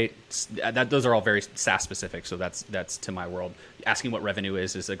burn rate? Those are all very SaaS specific. So that's to my world. Asking what revenue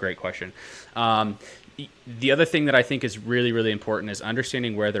is a great question. The other thing that I think is really, really important is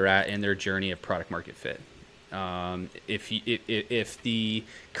understanding where they're at in their journey of product market fit. If the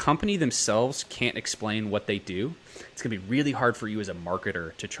company themselves can't explain what they do, it's going to be really hard for you as a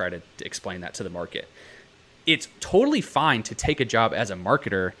marketer to try to explain that to the market. It's totally fine to take a job as a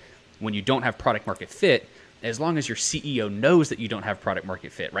marketer when you don't have product market fit, as long as your CEO knows that you don't have product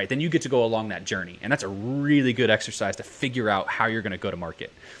market fit, right? Then you get to go along that journey. And that's a really good exercise to figure out how you're going to go to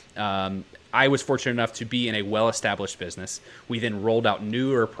market. I was fortunate enough to be in a well-established business. We then rolled out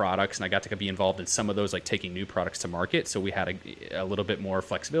newer products, and I got to be involved in some of those, like taking new products to market. So we had a little bit more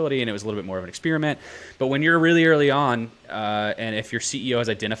flexibility, and it was a little bit more of an experiment. But when you're really early on, and if your CEO has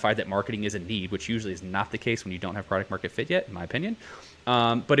identified that marketing is a need, which usually is not the case when you don't have product market fit yet, in my opinion.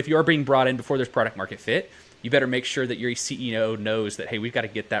 But if you are being brought in before there's product market fit, you better make sure that your CEO knows that, hey, we've got to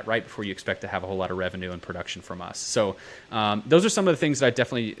get that right before you expect to have a whole lot of revenue and production from us. So those are some of the things that I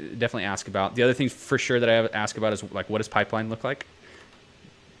definitely ask about. The other things for sure that I ask about is like, what does pipeline look like?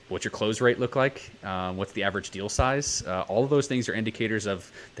 What's your close rate look like? What's the average deal size? All of those things are indicators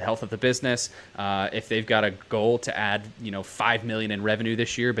of the health of the business. If they've got a goal to add, $5 million in revenue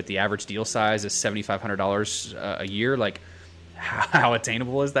this year, but the average deal size is $7,500 a year, like, how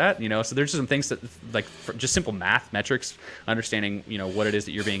attainable is that? So there's some things that, like, just simple math metrics, understanding, what it is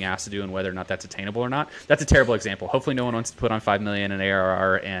that you're being asked to do and whether or not that's attainable or not. That's a terrible example. Hopefully no one wants to put on $5 million in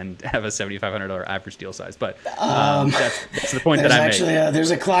ARR and have a $7,500 average deal size. But that's the point that I made.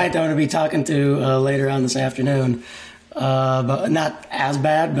 There's a client I'm going to be talking to later on this afternoon, but not as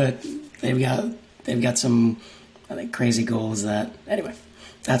bad, but they've got some, I think, crazy goals that, anyway,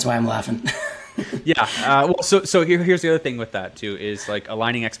 that's why I'm laughing. Yeah. So here's the other thing with that too, is like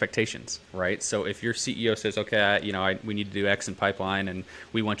aligning expectations, right? So if your CEO says, okay, we need to do X in pipeline and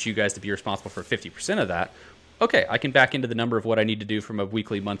we want you guys to be responsible for 50% of that. Okay, I can back into the number of what I need to do from a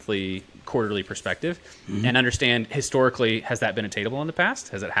weekly, monthly, quarterly perspective, and understand historically, has that been attainable in the past?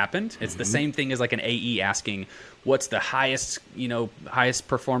 Has it happened? It's the same thing as like an AE asking what's the highest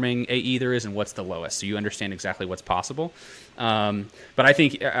performing AE there is and what's the lowest. So you understand exactly what's possible. But I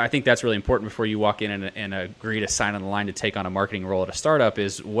think that's really important before you walk in and agree to sign on the line to take on a marketing role at a startup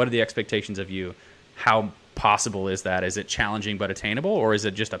is, what are the expectations of you? How possible is that? Is it challenging but attainable, or is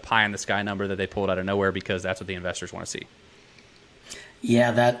it just a pie in the sky number that they pulled out of nowhere because that's what the investors want to see?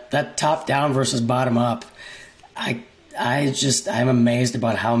 Yeah, that top down versus bottom up. I'm amazed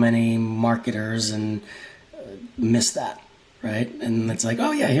about how many marketers and miss that, right? And it's like,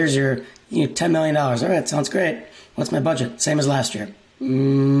 oh yeah, here's your $10 million. All right, sounds great. What's my budget? Same as last year.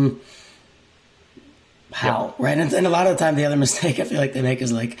 How? Yep. Right? And a lot of the time, the other mistake I feel like they make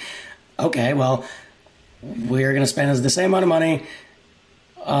is like, okay, well, we're going to spend the same amount of money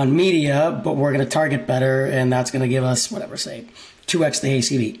on media, but we're going to target better, and that's going to give us, whatever, say, 2x the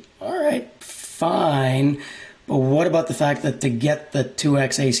ACV. All right, fine. But what about the fact that to get the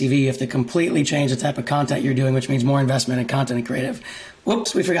 2x ACV, you have to completely change the type of content you're doing, which means more investment in content and creative?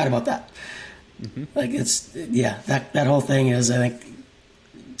 Whoops, we forgot about that. Like, that whole thing is, I think,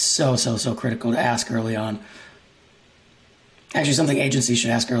 so critical to ask early on. Actually, something agencies should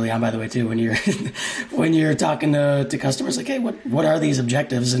ask early on, by the way, too, when you're talking to customers, like, hey, what are these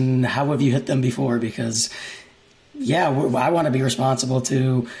objectives and how have you hit them before? Because, I want to be responsible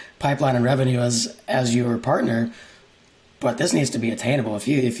to pipeline and revenue as your partner, but this needs to be attainable. If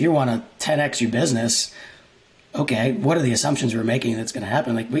you want to 10x your business, okay, what are the assumptions we're making that's going to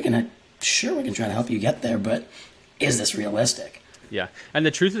happen? Like, we can try to help you get there, but is this realistic? Yeah, and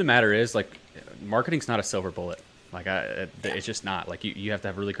the truth of the matter is, like, marketing's not a silver bullet. Like it's just not. Like you have to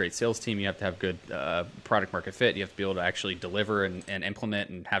have a really great sales team. You have to have good product market fit. You have to be able to actually deliver and implement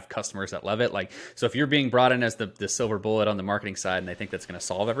and have customers that love it. Like, so if you're being brought in as the silver bullet on the marketing side and they think that's going to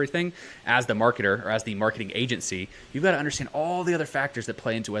solve everything, as the marketer or as the marketing agency, you've got to understand all the other factors that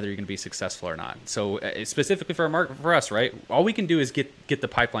play into whether you're going to be successful or not. So specifically for us, right, all we can do is get the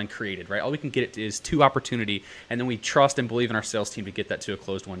pipeline created, right? All we can get is to opportunity, and then we trust and believe in our sales team to get that to a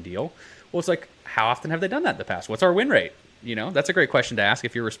closed won deal. Well, it's like, how often have they done that in the past? What's our win rate? You know, that's a great question to ask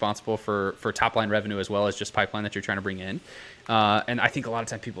if you're responsible for top line revenue as well as just pipeline that you're trying to bring in. And I think a lot of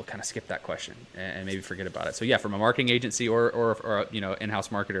time people kind of skip that question and maybe forget about it. So yeah, from a marketing agency or you know, in-house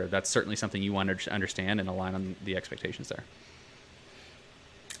marketer, that's certainly something you want to understand and align on the expectations there.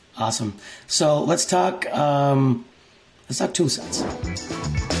 Awesome. So let's talk tool sets.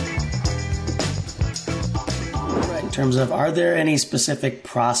 In terms of, are there any specific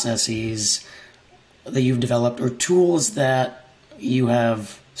processes that you've developed or tools that you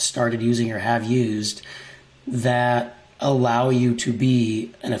have started using or have used that allow you to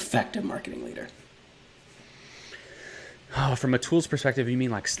be an effective marketing leader? Oh, from a tools perspective, you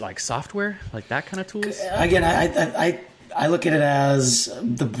mean like software, like that kind of tools? Again, I look at it as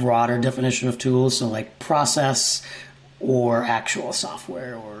the broader definition of tools, so like process or actual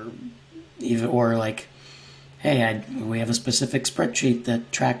software, or like, hey, we have a specific spreadsheet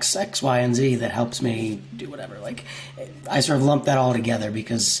that tracks X, Y, and Z that helps me do whatever. Like, I sort of lump that all together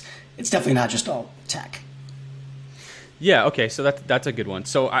because it's definitely not just all tech. Yeah, okay, so that's a good one.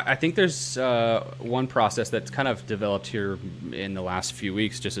 So I think there's one process that's kind of developed here in the last few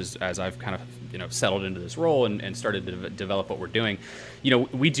weeks, just as I've kind of, you know, settled into this role and started to develop what we're doing. You know,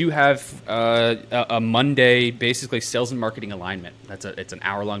 we do have a Monday, basically sales and marketing alignment. It's an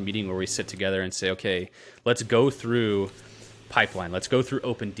hour-long meeting where we sit together and say, okay, let's go through pipeline. Let's go through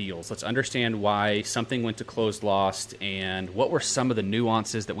open deals. Let's understand why something went to closed lost and what were some of the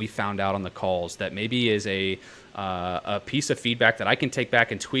nuances that we found out on the calls that maybe is a piece of feedback that I can take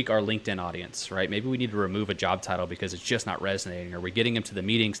back and tweak our LinkedIn audience, right? Maybe we need to remove a job title because it's just not resonating, or we're getting them to the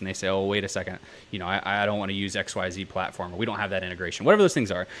meetings and they say, oh, wait a second, you know, I don't want to use XYZ platform, or we don't have that integration, whatever those things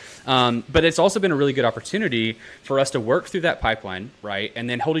are. But it's also been a really good opportunity for us to work through that pipeline, right? And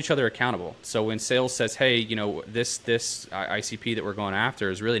then hold each other accountable. So when sales says, hey, you know, this ICP that we're going after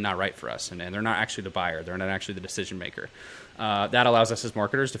is really not right for us, and they're not actually the buyer, they're not actually the decision maker. That allows us as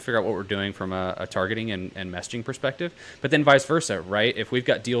marketers to figure out what we're doing from a targeting and messaging perspective, but then vice versa, right? If we've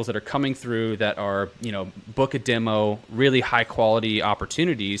got deals that are coming through that are, you know, book a demo, really high quality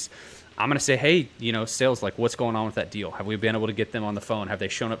opportunities, I'm going to say, hey, you know, sales, like, what's going on with that deal? Have we been able to get them on the phone? Have they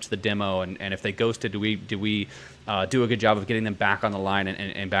shown up to the demo? And if they ghosted, do we do a good job of getting them back on the line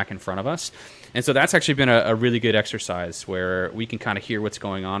and back in front of us? And so that's actually been a really good exercise where we can kind of hear what's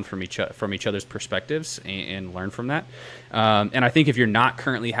going on from each other's perspectives and learn from that. And I think if you're not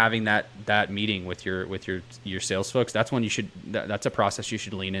currently having that meeting with your sales folks, that's a process you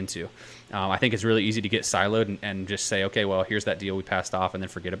should lean into. I think it's really easy to get siloed and just say, okay, well, here's that deal we passed off, and then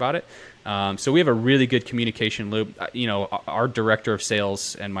forget about it. So we have a really good communication loop. You know, our director of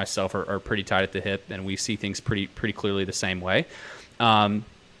sales and myself are pretty tight at the hip, and we see things pretty clearly the same way.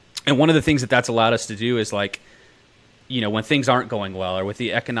 And one of the things that's allowed us to do is, like, you know, when things aren't going well, or with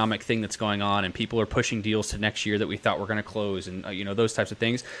the economic thing that's going on and people are pushing deals to next year that we thought were going to close, and, you know, those types of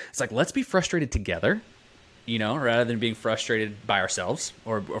things, it's like, let's be frustrated together, you know, rather than being frustrated by ourselves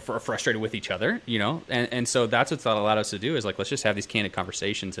or frustrated with each other, you know? And so that's what's allowed us to do is, like, let's just have these candid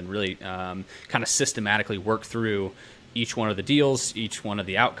conversations and really kind of systematically work through each one of the deals, each one of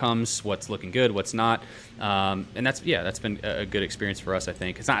the outcomes, what's looking good, what's not. And that's been a good experience for us, I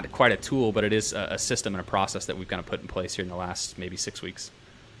think. It's not quite a tool, but it is a system and a process that we've kind of put in place here in the last maybe 6 weeks.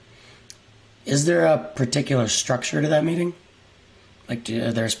 Is there a particular structure to that meeting? Like,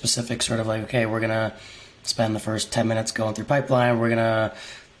 are there specific sort of like, okay, we're going to spend the first 10 minutes going through pipeline, we're going to,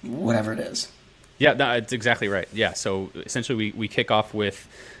 whatever it is? Yeah, that's exactly right. Yeah, so essentially we kick off with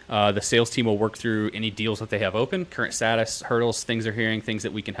the sales team will work through any deals that they have open, current status, hurdles, things they're hearing, things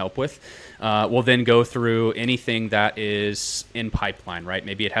that we can help with. We'll then go through anything that is in pipeline, right?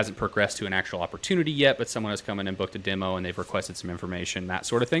 Maybe it hasn't progressed to an actual opportunity yet, but someone has come in and booked a demo and they've requested some information, that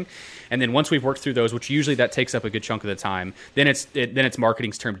sort of thing. And then once we've worked through those, which usually that takes up a good chunk of the time, then it's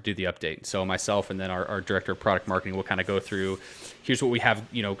marketing's turn to do the update. So myself and then our director of product marketing will kind of go through, here's what we have,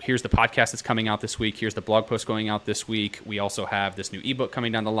 you know, here's the podcast that's coming out this week. Here's the blog post going out this week. We also have this new ebook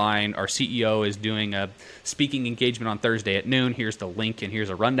coming down the line. Our CEO is doing a speaking engagement on Thursday at noon. Here's the link and here's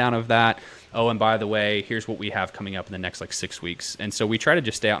a rundown of that. Oh, and by the way, here's what we have coming up in the next 6 weeks. And so we try to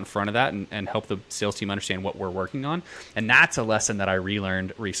just stay out in front of that and help the sales team understand what we're working on. And that's a lesson that I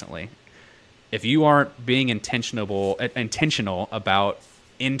relearned recently. If you aren't being intentional about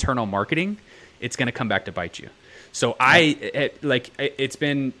internal marketing, it's going to come back to bite you. So it's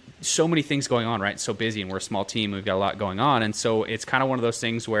been so many things going on, right? So busy, and we're a small team. We've got a lot going on. And so it's kind of one of those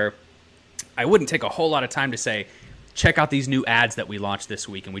things where I wouldn't take a whole lot of time to say, check out these new ads that we launched this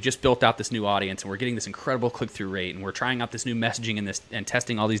week. And we just built out this new audience, and we're getting this incredible click-through rate, and we're trying out this new messaging and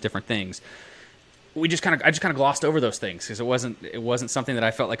testing all these different things. I just kind of glossed over those things because it wasn't something that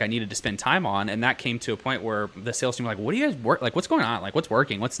I felt like I needed to spend time on, and that came to a point where the sales team were like, "What do you guys work? Like, what's going on? Like, what's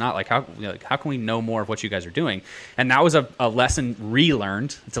working? What's not? Like, how can we know more of what you guys are doing?" And that was a lesson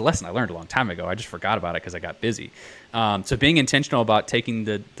relearned. It's a lesson I learned a long time ago. I just forgot about it because I got busy. So being intentional about taking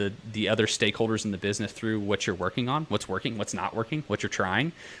the other stakeholders in the business through what you're working on, what's working, what's not working, what you're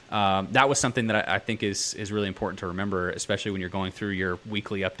trying, that was something that I think is really important to remember, especially when you're going through your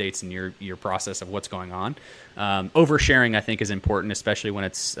weekly updates and your process of what's going on. Oversharing, I think, is important, especially when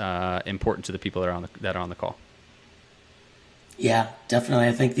it's important to the people that are on the call. Yeah, definitely.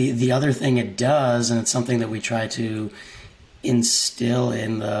 I think the other thing it does, and it's something that we try to instill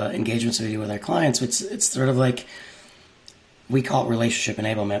in the engagements we do with our clients, it's sort of like, we call it relationship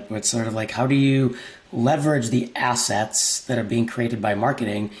enablement, where it's sort of like, how do you leverage the assets that are being created by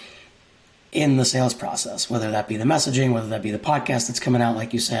marketing in the sales process, whether that be the messaging, whether that be the podcast that's coming out,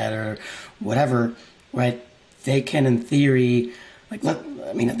 like you said, or whatever, right? They can, in theory,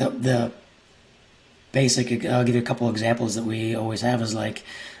 the basic, I'll give you a couple of examples that we always have is like,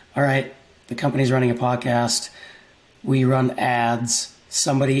 all right, the company's running a podcast, we run ads,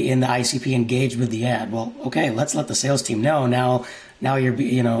 somebody in the ICP engaged with the ad. Well, okay, let's let the sales team know. Now your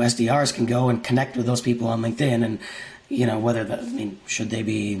SDRs can go and connect with those people on LinkedIn, and should they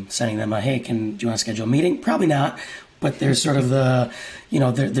be sending them a, hey, do you want to schedule a meeting? Probably not. But there's sort of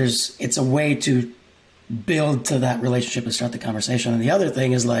it's a way to build to that relationship and start the conversation. And the other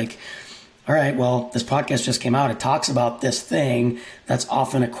thing is like, all right, well, this podcast just came out. It talks about this thing that's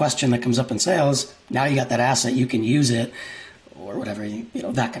often a question that comes up in sales. Now you got that asset, you can use it, or whatever,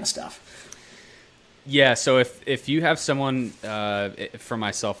 that kind of stuff. Yeah, so if you have someone, for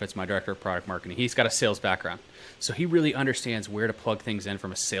myself, it's my director of product marketing. He's got a sales background. So he really understands where to plug things in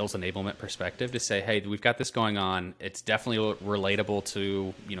from a sales enablement perspective to say, hey, we've got this going on. It's definitely relatable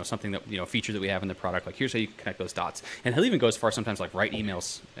to, something that, feature that we have in the product. Like, here's how you can connect those dots. And he'll even go as far sometimes like write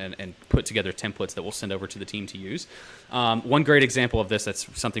emails and put together templates that we'll send over to the team to use. One great example of this, that's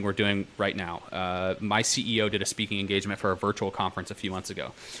something we're doing right now. My CEO did a speaking engagement for a virtual conference a few months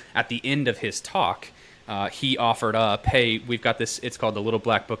ago. At the end of his talk, he offered up, hey, we've got this, it's called the Little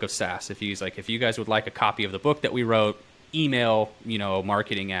Black Book of SaaS. If you guys would like a copy of the book that we wrote, email,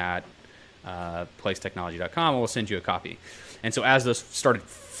 marketing at placetechnology.com, and we'll send you a copy. And so as those started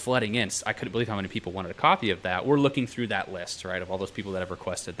flooding in, I couldn't believe how many people wanted a copy of that. We're looking through that list, right, of all those people that have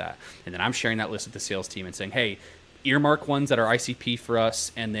requested that. And then I'm sharing that list with the sales team and saying, hey, earmark ones that are ICP for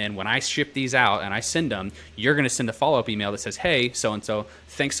us, and then when I ship these out and I send them, you're going to send a follow-up email that says, hey, so-and-so,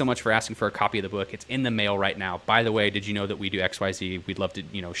 thanks so much for asking for a copy of the book. It's in the mail right now. By the way, did you know that we do XYZ? We'd love to,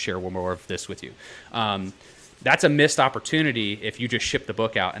 share more of this with you. That's a missed opportunity if you just ship the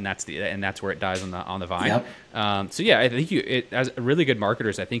book out and that's where it dies on the vine. Yep. So yeah, I think as really good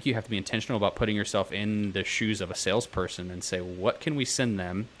marketers, I think you have to be intentional about putting yourself in the shoes of a salesperson and say, what can we send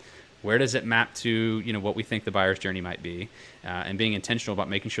them? Where does it map to, what we think the buyer's journey might be, and being intentional about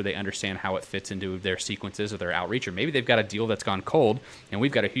making sure they understand how it fits into their sequences or their outreach, or maybe they've got a deal that's gone cold and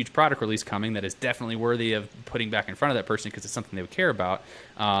we've got a huge product release coming that is definitely worthy of putting back in front of that person because it's something they would care about.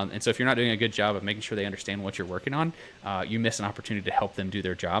 And so if you're not doing a good job of making sure they understand what you're working on, you miss an opportunity to help them do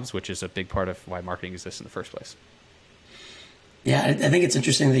their jobs, which is a big part of why marketing exists in the first place. Yeah, I think it's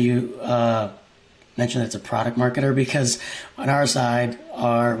interesting that you mentioned it's a product marketer, because on our side,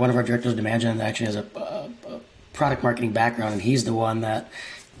 one of our directors of demand gen actually has a product marketing background, and he's the one that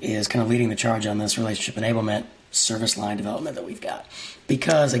is kind of leading the charge on this relationship enablement service line development that we've got.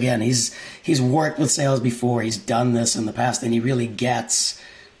 Because again, he's worked with sales before, he's done this in the past, and he really gets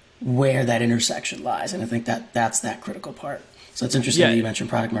where that intersection lies. And I think that's that critical part. So it's interesting that you mentioned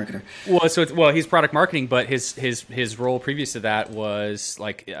product marketer. Well, he's product marketing, but his role previous to that was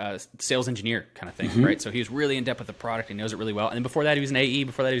like sales engineer kind of thing, right? So he was really in depth with the product. He knows it really well. And then before that, he was an AE.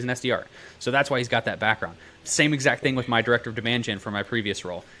 Before that, he was an SDR. So that's why he's got that background. Same exact thing with my director of demand gen for my previous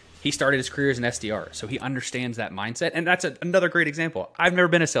role. He started his career as an SDR, so he understands that mindset. And that's another great example. I've never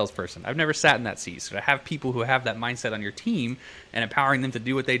been a salesperson. I've never sat in that seat. So to have people who have that mindset on your team and empowering them to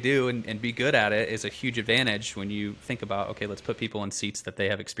do what they do and be good at it is a huge advantage when you think about, okay, let's put people in seats that they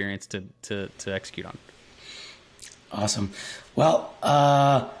have experience to execute on. Awesome. Well,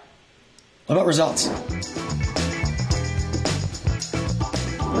 what about results?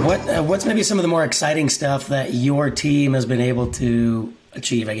 What's maybe some of the more exciting stuff that your team has been able to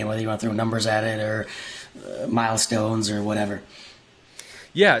achieve? Again, whether you want to throw numbers at it or milestones or whatever.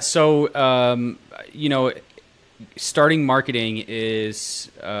 Yeah. So, starting marketing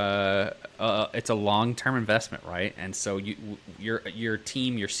is it's a long-term investment, right? And so your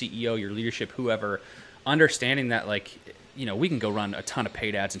team, your CEO, your leadership, whoever, understanding that we can go run a ton of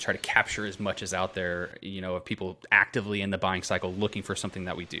paid ads and try to capture as much as out there, of people actively in the buying cycle looking for something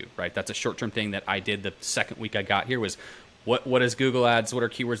that we do, right? That's a short-term thing that I did the second week I got here was what is Google Ads? What are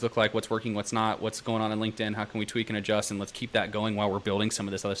keywords look like? What's working? What's not? What's going on in LinkedIn? How can we tweak and adjust? And let's keep that going while we're building some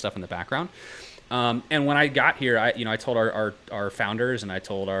of this other stuff in the background. And when I got here, I told our founders and I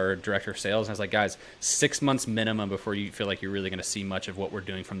told our director of sales, and I was like, guys, 6 months minimum before you feel like you're really going to see much of what we're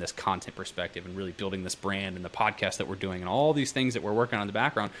doing from this content perspective and really building this brand and the podcast that we're doing and all these things that we're working on in the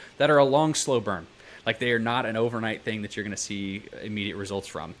background that are a long, slow burn. Like they are not an overnight thing that you're going to see immediate results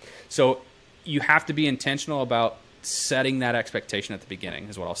from. So you have to be intentional about setting that expectation at the beginning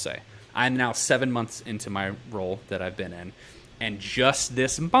is what I'll say. I'm now 7 months into my role that I've been in. And just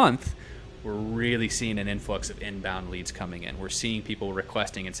this month, we're really seeing an influx of inbound leads coming in. We're seeing people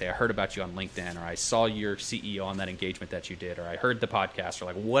requesting and say, I heard about you on LinkedIn, or I saw your CEO on that engagement that you did, or I heard the podcast, or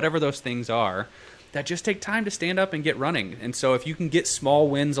like whatever those things are that just take time to stand up and get running. And so if you can get small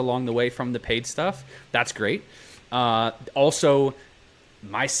wins along the way from the paid stuff, that's great. Also,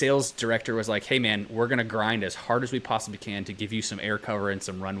 my sales director was like, hey man, we're going to grind as hard as we possibly can to give you some air cover and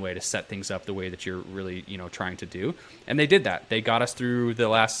some runway to set things up the way that you're really, trying to do. And they did that. They got us through the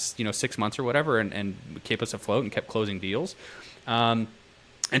last, 6 months or whatever and kept us afloat and kept closing deals. And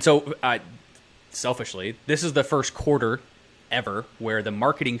so selfishly, this is the first quarter ever where the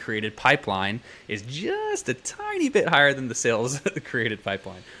marketing created pipeline is just a tiny bit higher than the sales created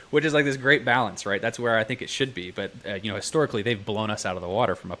pipeline, which is like this great balance, right? That's where I think it should be. But, historically they've blown us out of the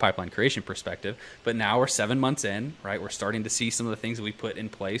water from a pipeline creation perspective, but now we're 7 months in, right? We're starting to see some of the things that we put in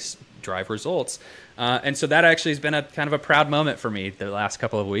place drive results. And so that actually has been a kind of a proud moment for me the last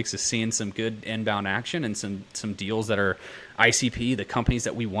couple of weeks, is seeing some good inbound action and some deals that are ICP, the companies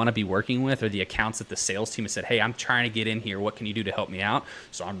that we want to be working with, or the accounts that the sales team has said, hey, I'm trying to get in here. What can you do to help me out?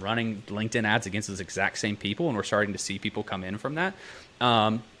 So I'm running LinkedIn ads against those exact same people, and we're starting to see people come in from that.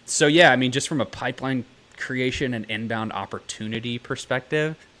 So yeah, just from a pipeline creation and inbound opportunity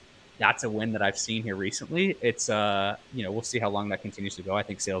perspective, that's a win that I've seen here recently. It's, we'll see how long that continues to go. I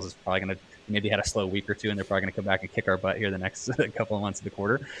think sales is probably going to maybe had a slow week or two, and they're probably going to come back and kick our butt here the next couple of months of the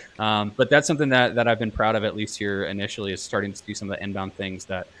quarter. But that's something that I've been proud of, at least here initially, is starting to do some of the inbound things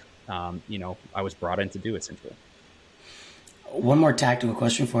that, I was brought in to do essentially. One more tactical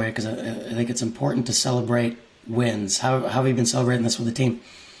question for you, because I think it's important to celebrate wins. How have you been celebrating this with the team?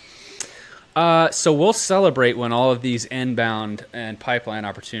 So we'll celebrate when all of these inbound and pipeline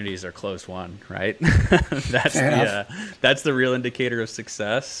opportunities are closed won, right? That's the real indicator of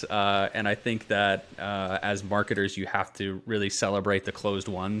success. And I think that as marketers, you have to really celebrate the closed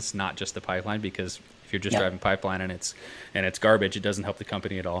ones, not just the pipeline, because if you're just driving pipeline and it's garbage, it doesn't help the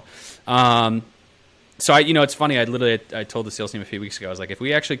company at all. So it's funny. I told the sales team a few weeks ago, I was like, if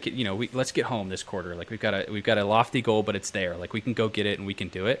we actually, let's get home this quarter. Like we've got a lofty goal, but it's there. Like we can go get it and we can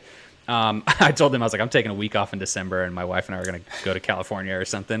do it. I told them, I was like, I'm taking a week off in December, and my wife and I are going to go to California or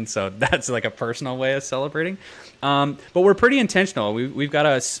something. So that's like a personal way of celebrating. But we're pretty intentional. We've got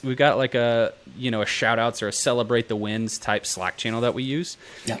like a shout outs or a celebrate the wins type Slack channel that we use.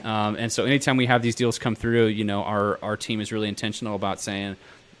 Yeah. And so anytime we have these deals come through, our team is really intentional about saying,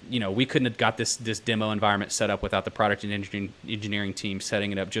 we couldn't have got this demo environment set up without the product and engineering team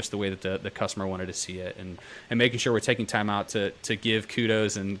setting it up just the way that the customer wanted to see it, and making sure we're taking time out to give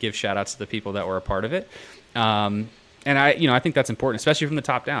kudos and give shout outs to the people that were a part of it. And I think that's important, especially from the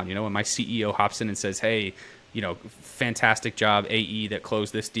top down. When my CEO hops in and says, hey, fantastic job, AE, that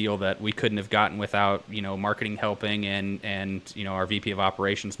closed this deal that we couldn't have gotten without, marketing helping and our VP of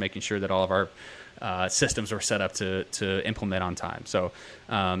operations making sure that all of our systems were set up to implement on time. So,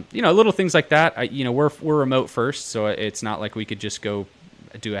 little things like that. We're remote first, so it's not like we could just go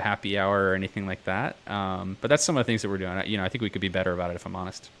do a happy hour or anything like that. But that's some of the things that we're doing. I think we could be better about it, if I'm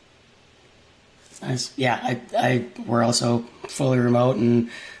honest. Nice. Yeah, we're also fully remote,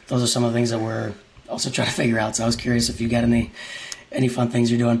 and those are some of the things that we're also trying to figure out. So I was curious if you got any fun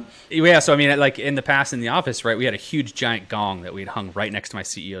things you're doing. Yeah, so like in the past in the office, right, we had a huge giant gong that we'd hung right next to my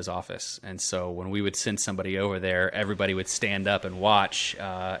CEO's office. And so when we would send somebody over there, everybody would stand up and watch,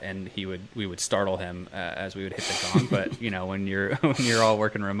 and we would startle him as we would hit the gong. But when you're all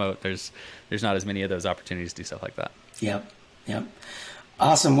working remote, there's not as many of those opportunities to do stuff like that. Yep.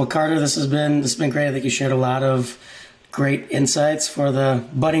 Awesome. Well, Carter, this has been great. I think you shared a lot of great insights for the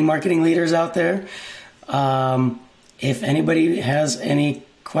budding marketing leaders out there. If anybody has any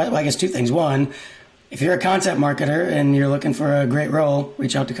questions, well, I guess two things. One, if you're a content marketer and you're looking for a great role,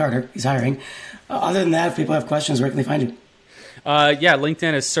 reach out to Carter. He's hiring. Other than that, if people have questions, where can they find you? Yeah,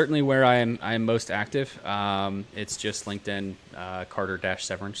 LinkedIn is certainly where I am most active. It's just LinkedIn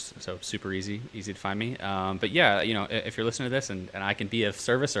Carter-Severance, so super easy to find me. But yeah, if you're listening to this and I can be of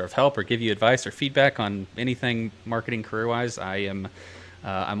service or of help or give you advice or feedback on anything marketing career-wise, I'm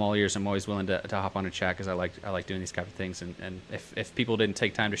all ears. I'm always willing to hop on a chat because I like doing these kind of things. And if people didn't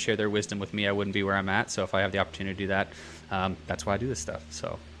take time to share their wisdom with me, I wouldn't be where I'm at. So if I have the opportunity to do that, that's why I do this stuff.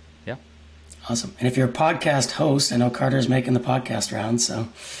 So yeah. Awesome. And if you're a podcast host, I know Carter's making the podcast rounds, so.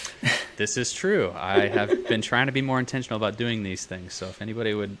 This is true. I have been trying to be more intentional about doing these things. So if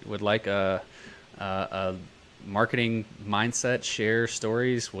anybody would like a marketing mindset, share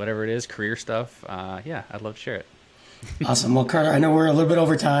stories, whatever it is, career stuff, yeah, I'd love to share it. Awesome. Well, Carter, I know we're a little bit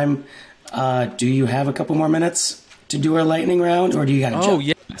over time. Do you have a couple more minutes to do our lightning round, or do you got to jump? Oh,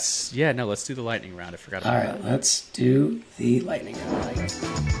 yes. Yeah, no, let's do the lightning round. I forgot about that. All right, let's do the lightning round.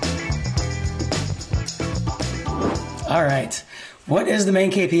 All right. What is the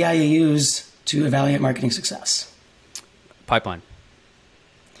main KPI you use to evaluate marketing success? Pipeline.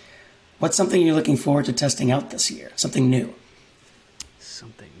 What's something you're looking forward to testing out this year? Something new.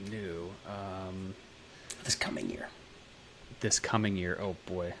 Something new. This coming year. This coming year. Oh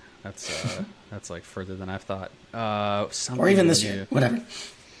boy, that's like further than I've thought. Or even this year, whatever.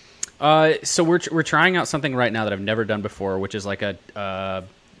 So we're trying out something right now that I've never done before, which is like a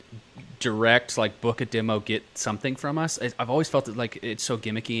direct, like, book a demo, get something from us. I've always felt it like it's so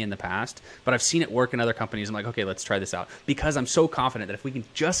gimmicky in the past, but I've seen it work in other companies. I'm like, okay, let's try this out, because I'm so confident that if we can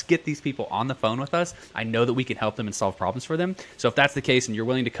just get these people on the phone with us, I know that we can help them and solve problems for them. So if that's the case and you're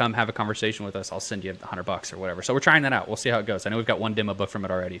willing to come have a conversation with us, I'll send you $100 or whatever. So we're trying that out. We'll see how it goes. I know we've got one demo book from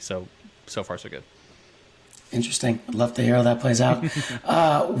it already. So far so good. Interesting. I'd love to hear how that plays out.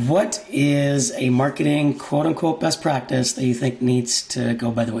 What is a marketing quote unquote best practice that you think needs to go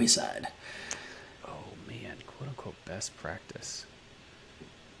by the wayside? Oh man, quote unquote best practice.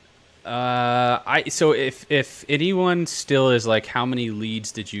 So if anyone still is like, how many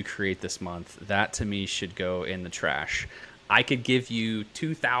leads did you create this month? That to me should go in the trash. I could give you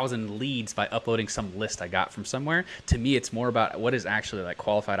 2,000 leads by uploading some list I got from somewhere. To me, it's more about what is actually like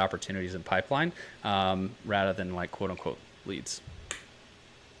qualified opportunities in pipeline, rather than like quote unquote leads.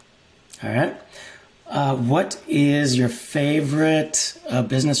 All right. What is your favorite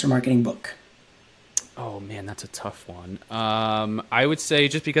business or marketing book? Oh man, that's a tough one. I would say,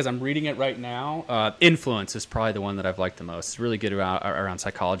 just because I'm reading it right now, Influence is probably the one that I've liked the most. It's really good around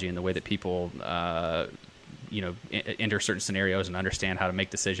psychology and the way that people enter certain scenarios and understand how to make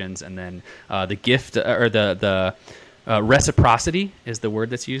decisions. And then the gift, or the reciprocity is the word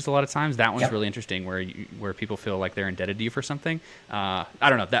that's used a lot of times. That one's really interesting, where people feel like they're indebted to you for something. I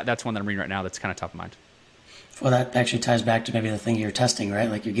don't know. That's one that I'm reading right now that's kind of top of mind. Well, that actually ties back to maybe the thing you're testing, right?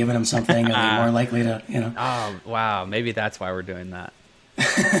 Like, you're giving them something and they're more likely to, Oh, wow. Maybe that's why we're doing that.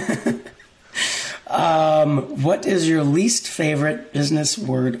 What is your least favorite business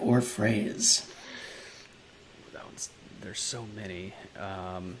word or phrase? There's so many.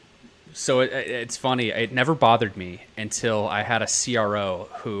 So it's funny. It never bothered me until I had a CRO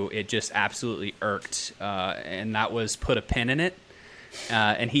who it just absolutely irked, and that was put a pin in it.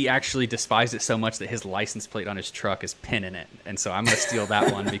 And he actually despised it so much that his license plate on his truck is pin in it. And so I'm going to steal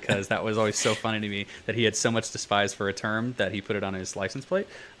that one, because that was always so funny to me that he had so much despise for a term that he put it on his license plate.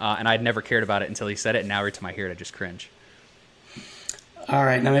 And I'd never cared about it until he said it. And now every time I hear it, I just cringe. All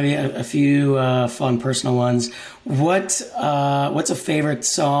right. Now maybe a few fun personal ones. What's a favorite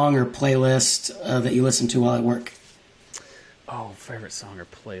song or playlist that you listen to while at work? Oh, favorite song or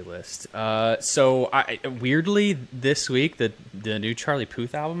playlist. So I weirdly this week the new Charlie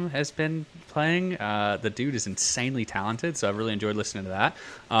Puth album has been playing. The dude is insanely talented, so I've really enjoyed listening to that.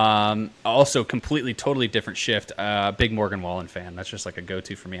 Also, completely, totally different shift. Big Morgan Wallen fan. That's just like a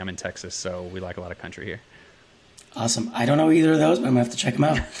go-to for me. I'm in Texas, so we like a lot of country here. Awesome. I don't know either of those, but I'm gonna have to check them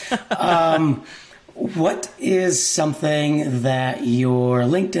out. What is something that your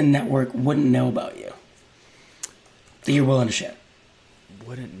LinkedIn network wouldn't know about you that you're willing to share?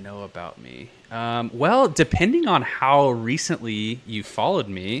 Wouldn't know about me. Well, depending on how recently you followed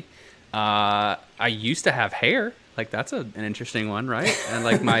me, I used to have hair. Like, that's an interesting one, right? And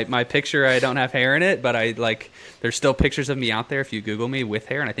like my picture, I don't have hair in it, but there's still pictures of me out there if you Google me with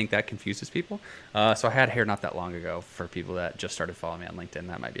hair, and I think that confuses people. So I had hair not that long ago. For people that just started following me on LinkedIn,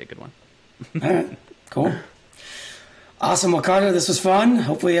 that might be a good one. All right, cool. Awesome. Well, Carter, this was fun.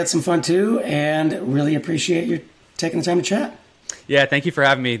 Hopefully you had some fun too, and really appreciate your taking the time to chat. Yeah, thank you for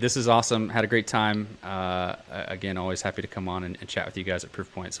having me. This is awesome. Had a great time. Again, always happy to come on and chat with you guys at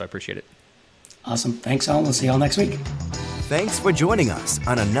Proofpoint, so I appreciate it. Awesome. Thanks, all. We'll see you all next week. Thanks for joining us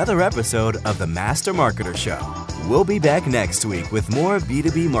on another episode of the Master Marketer Show. We'll be back next week with more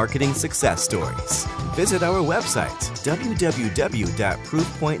B2B marketing success stories. Visit our website,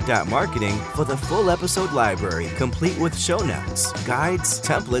 www.proofpoint.marketing, for the full episode library, complete with show notes, guides,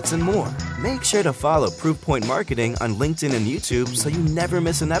 templates, and more. Make sure to follow Proofpoint Marketing on LinkedIn and YouTube so you never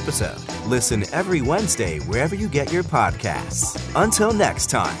miss an episode. Listen every Wednesday wherever you get your podcasts. Until next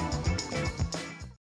time.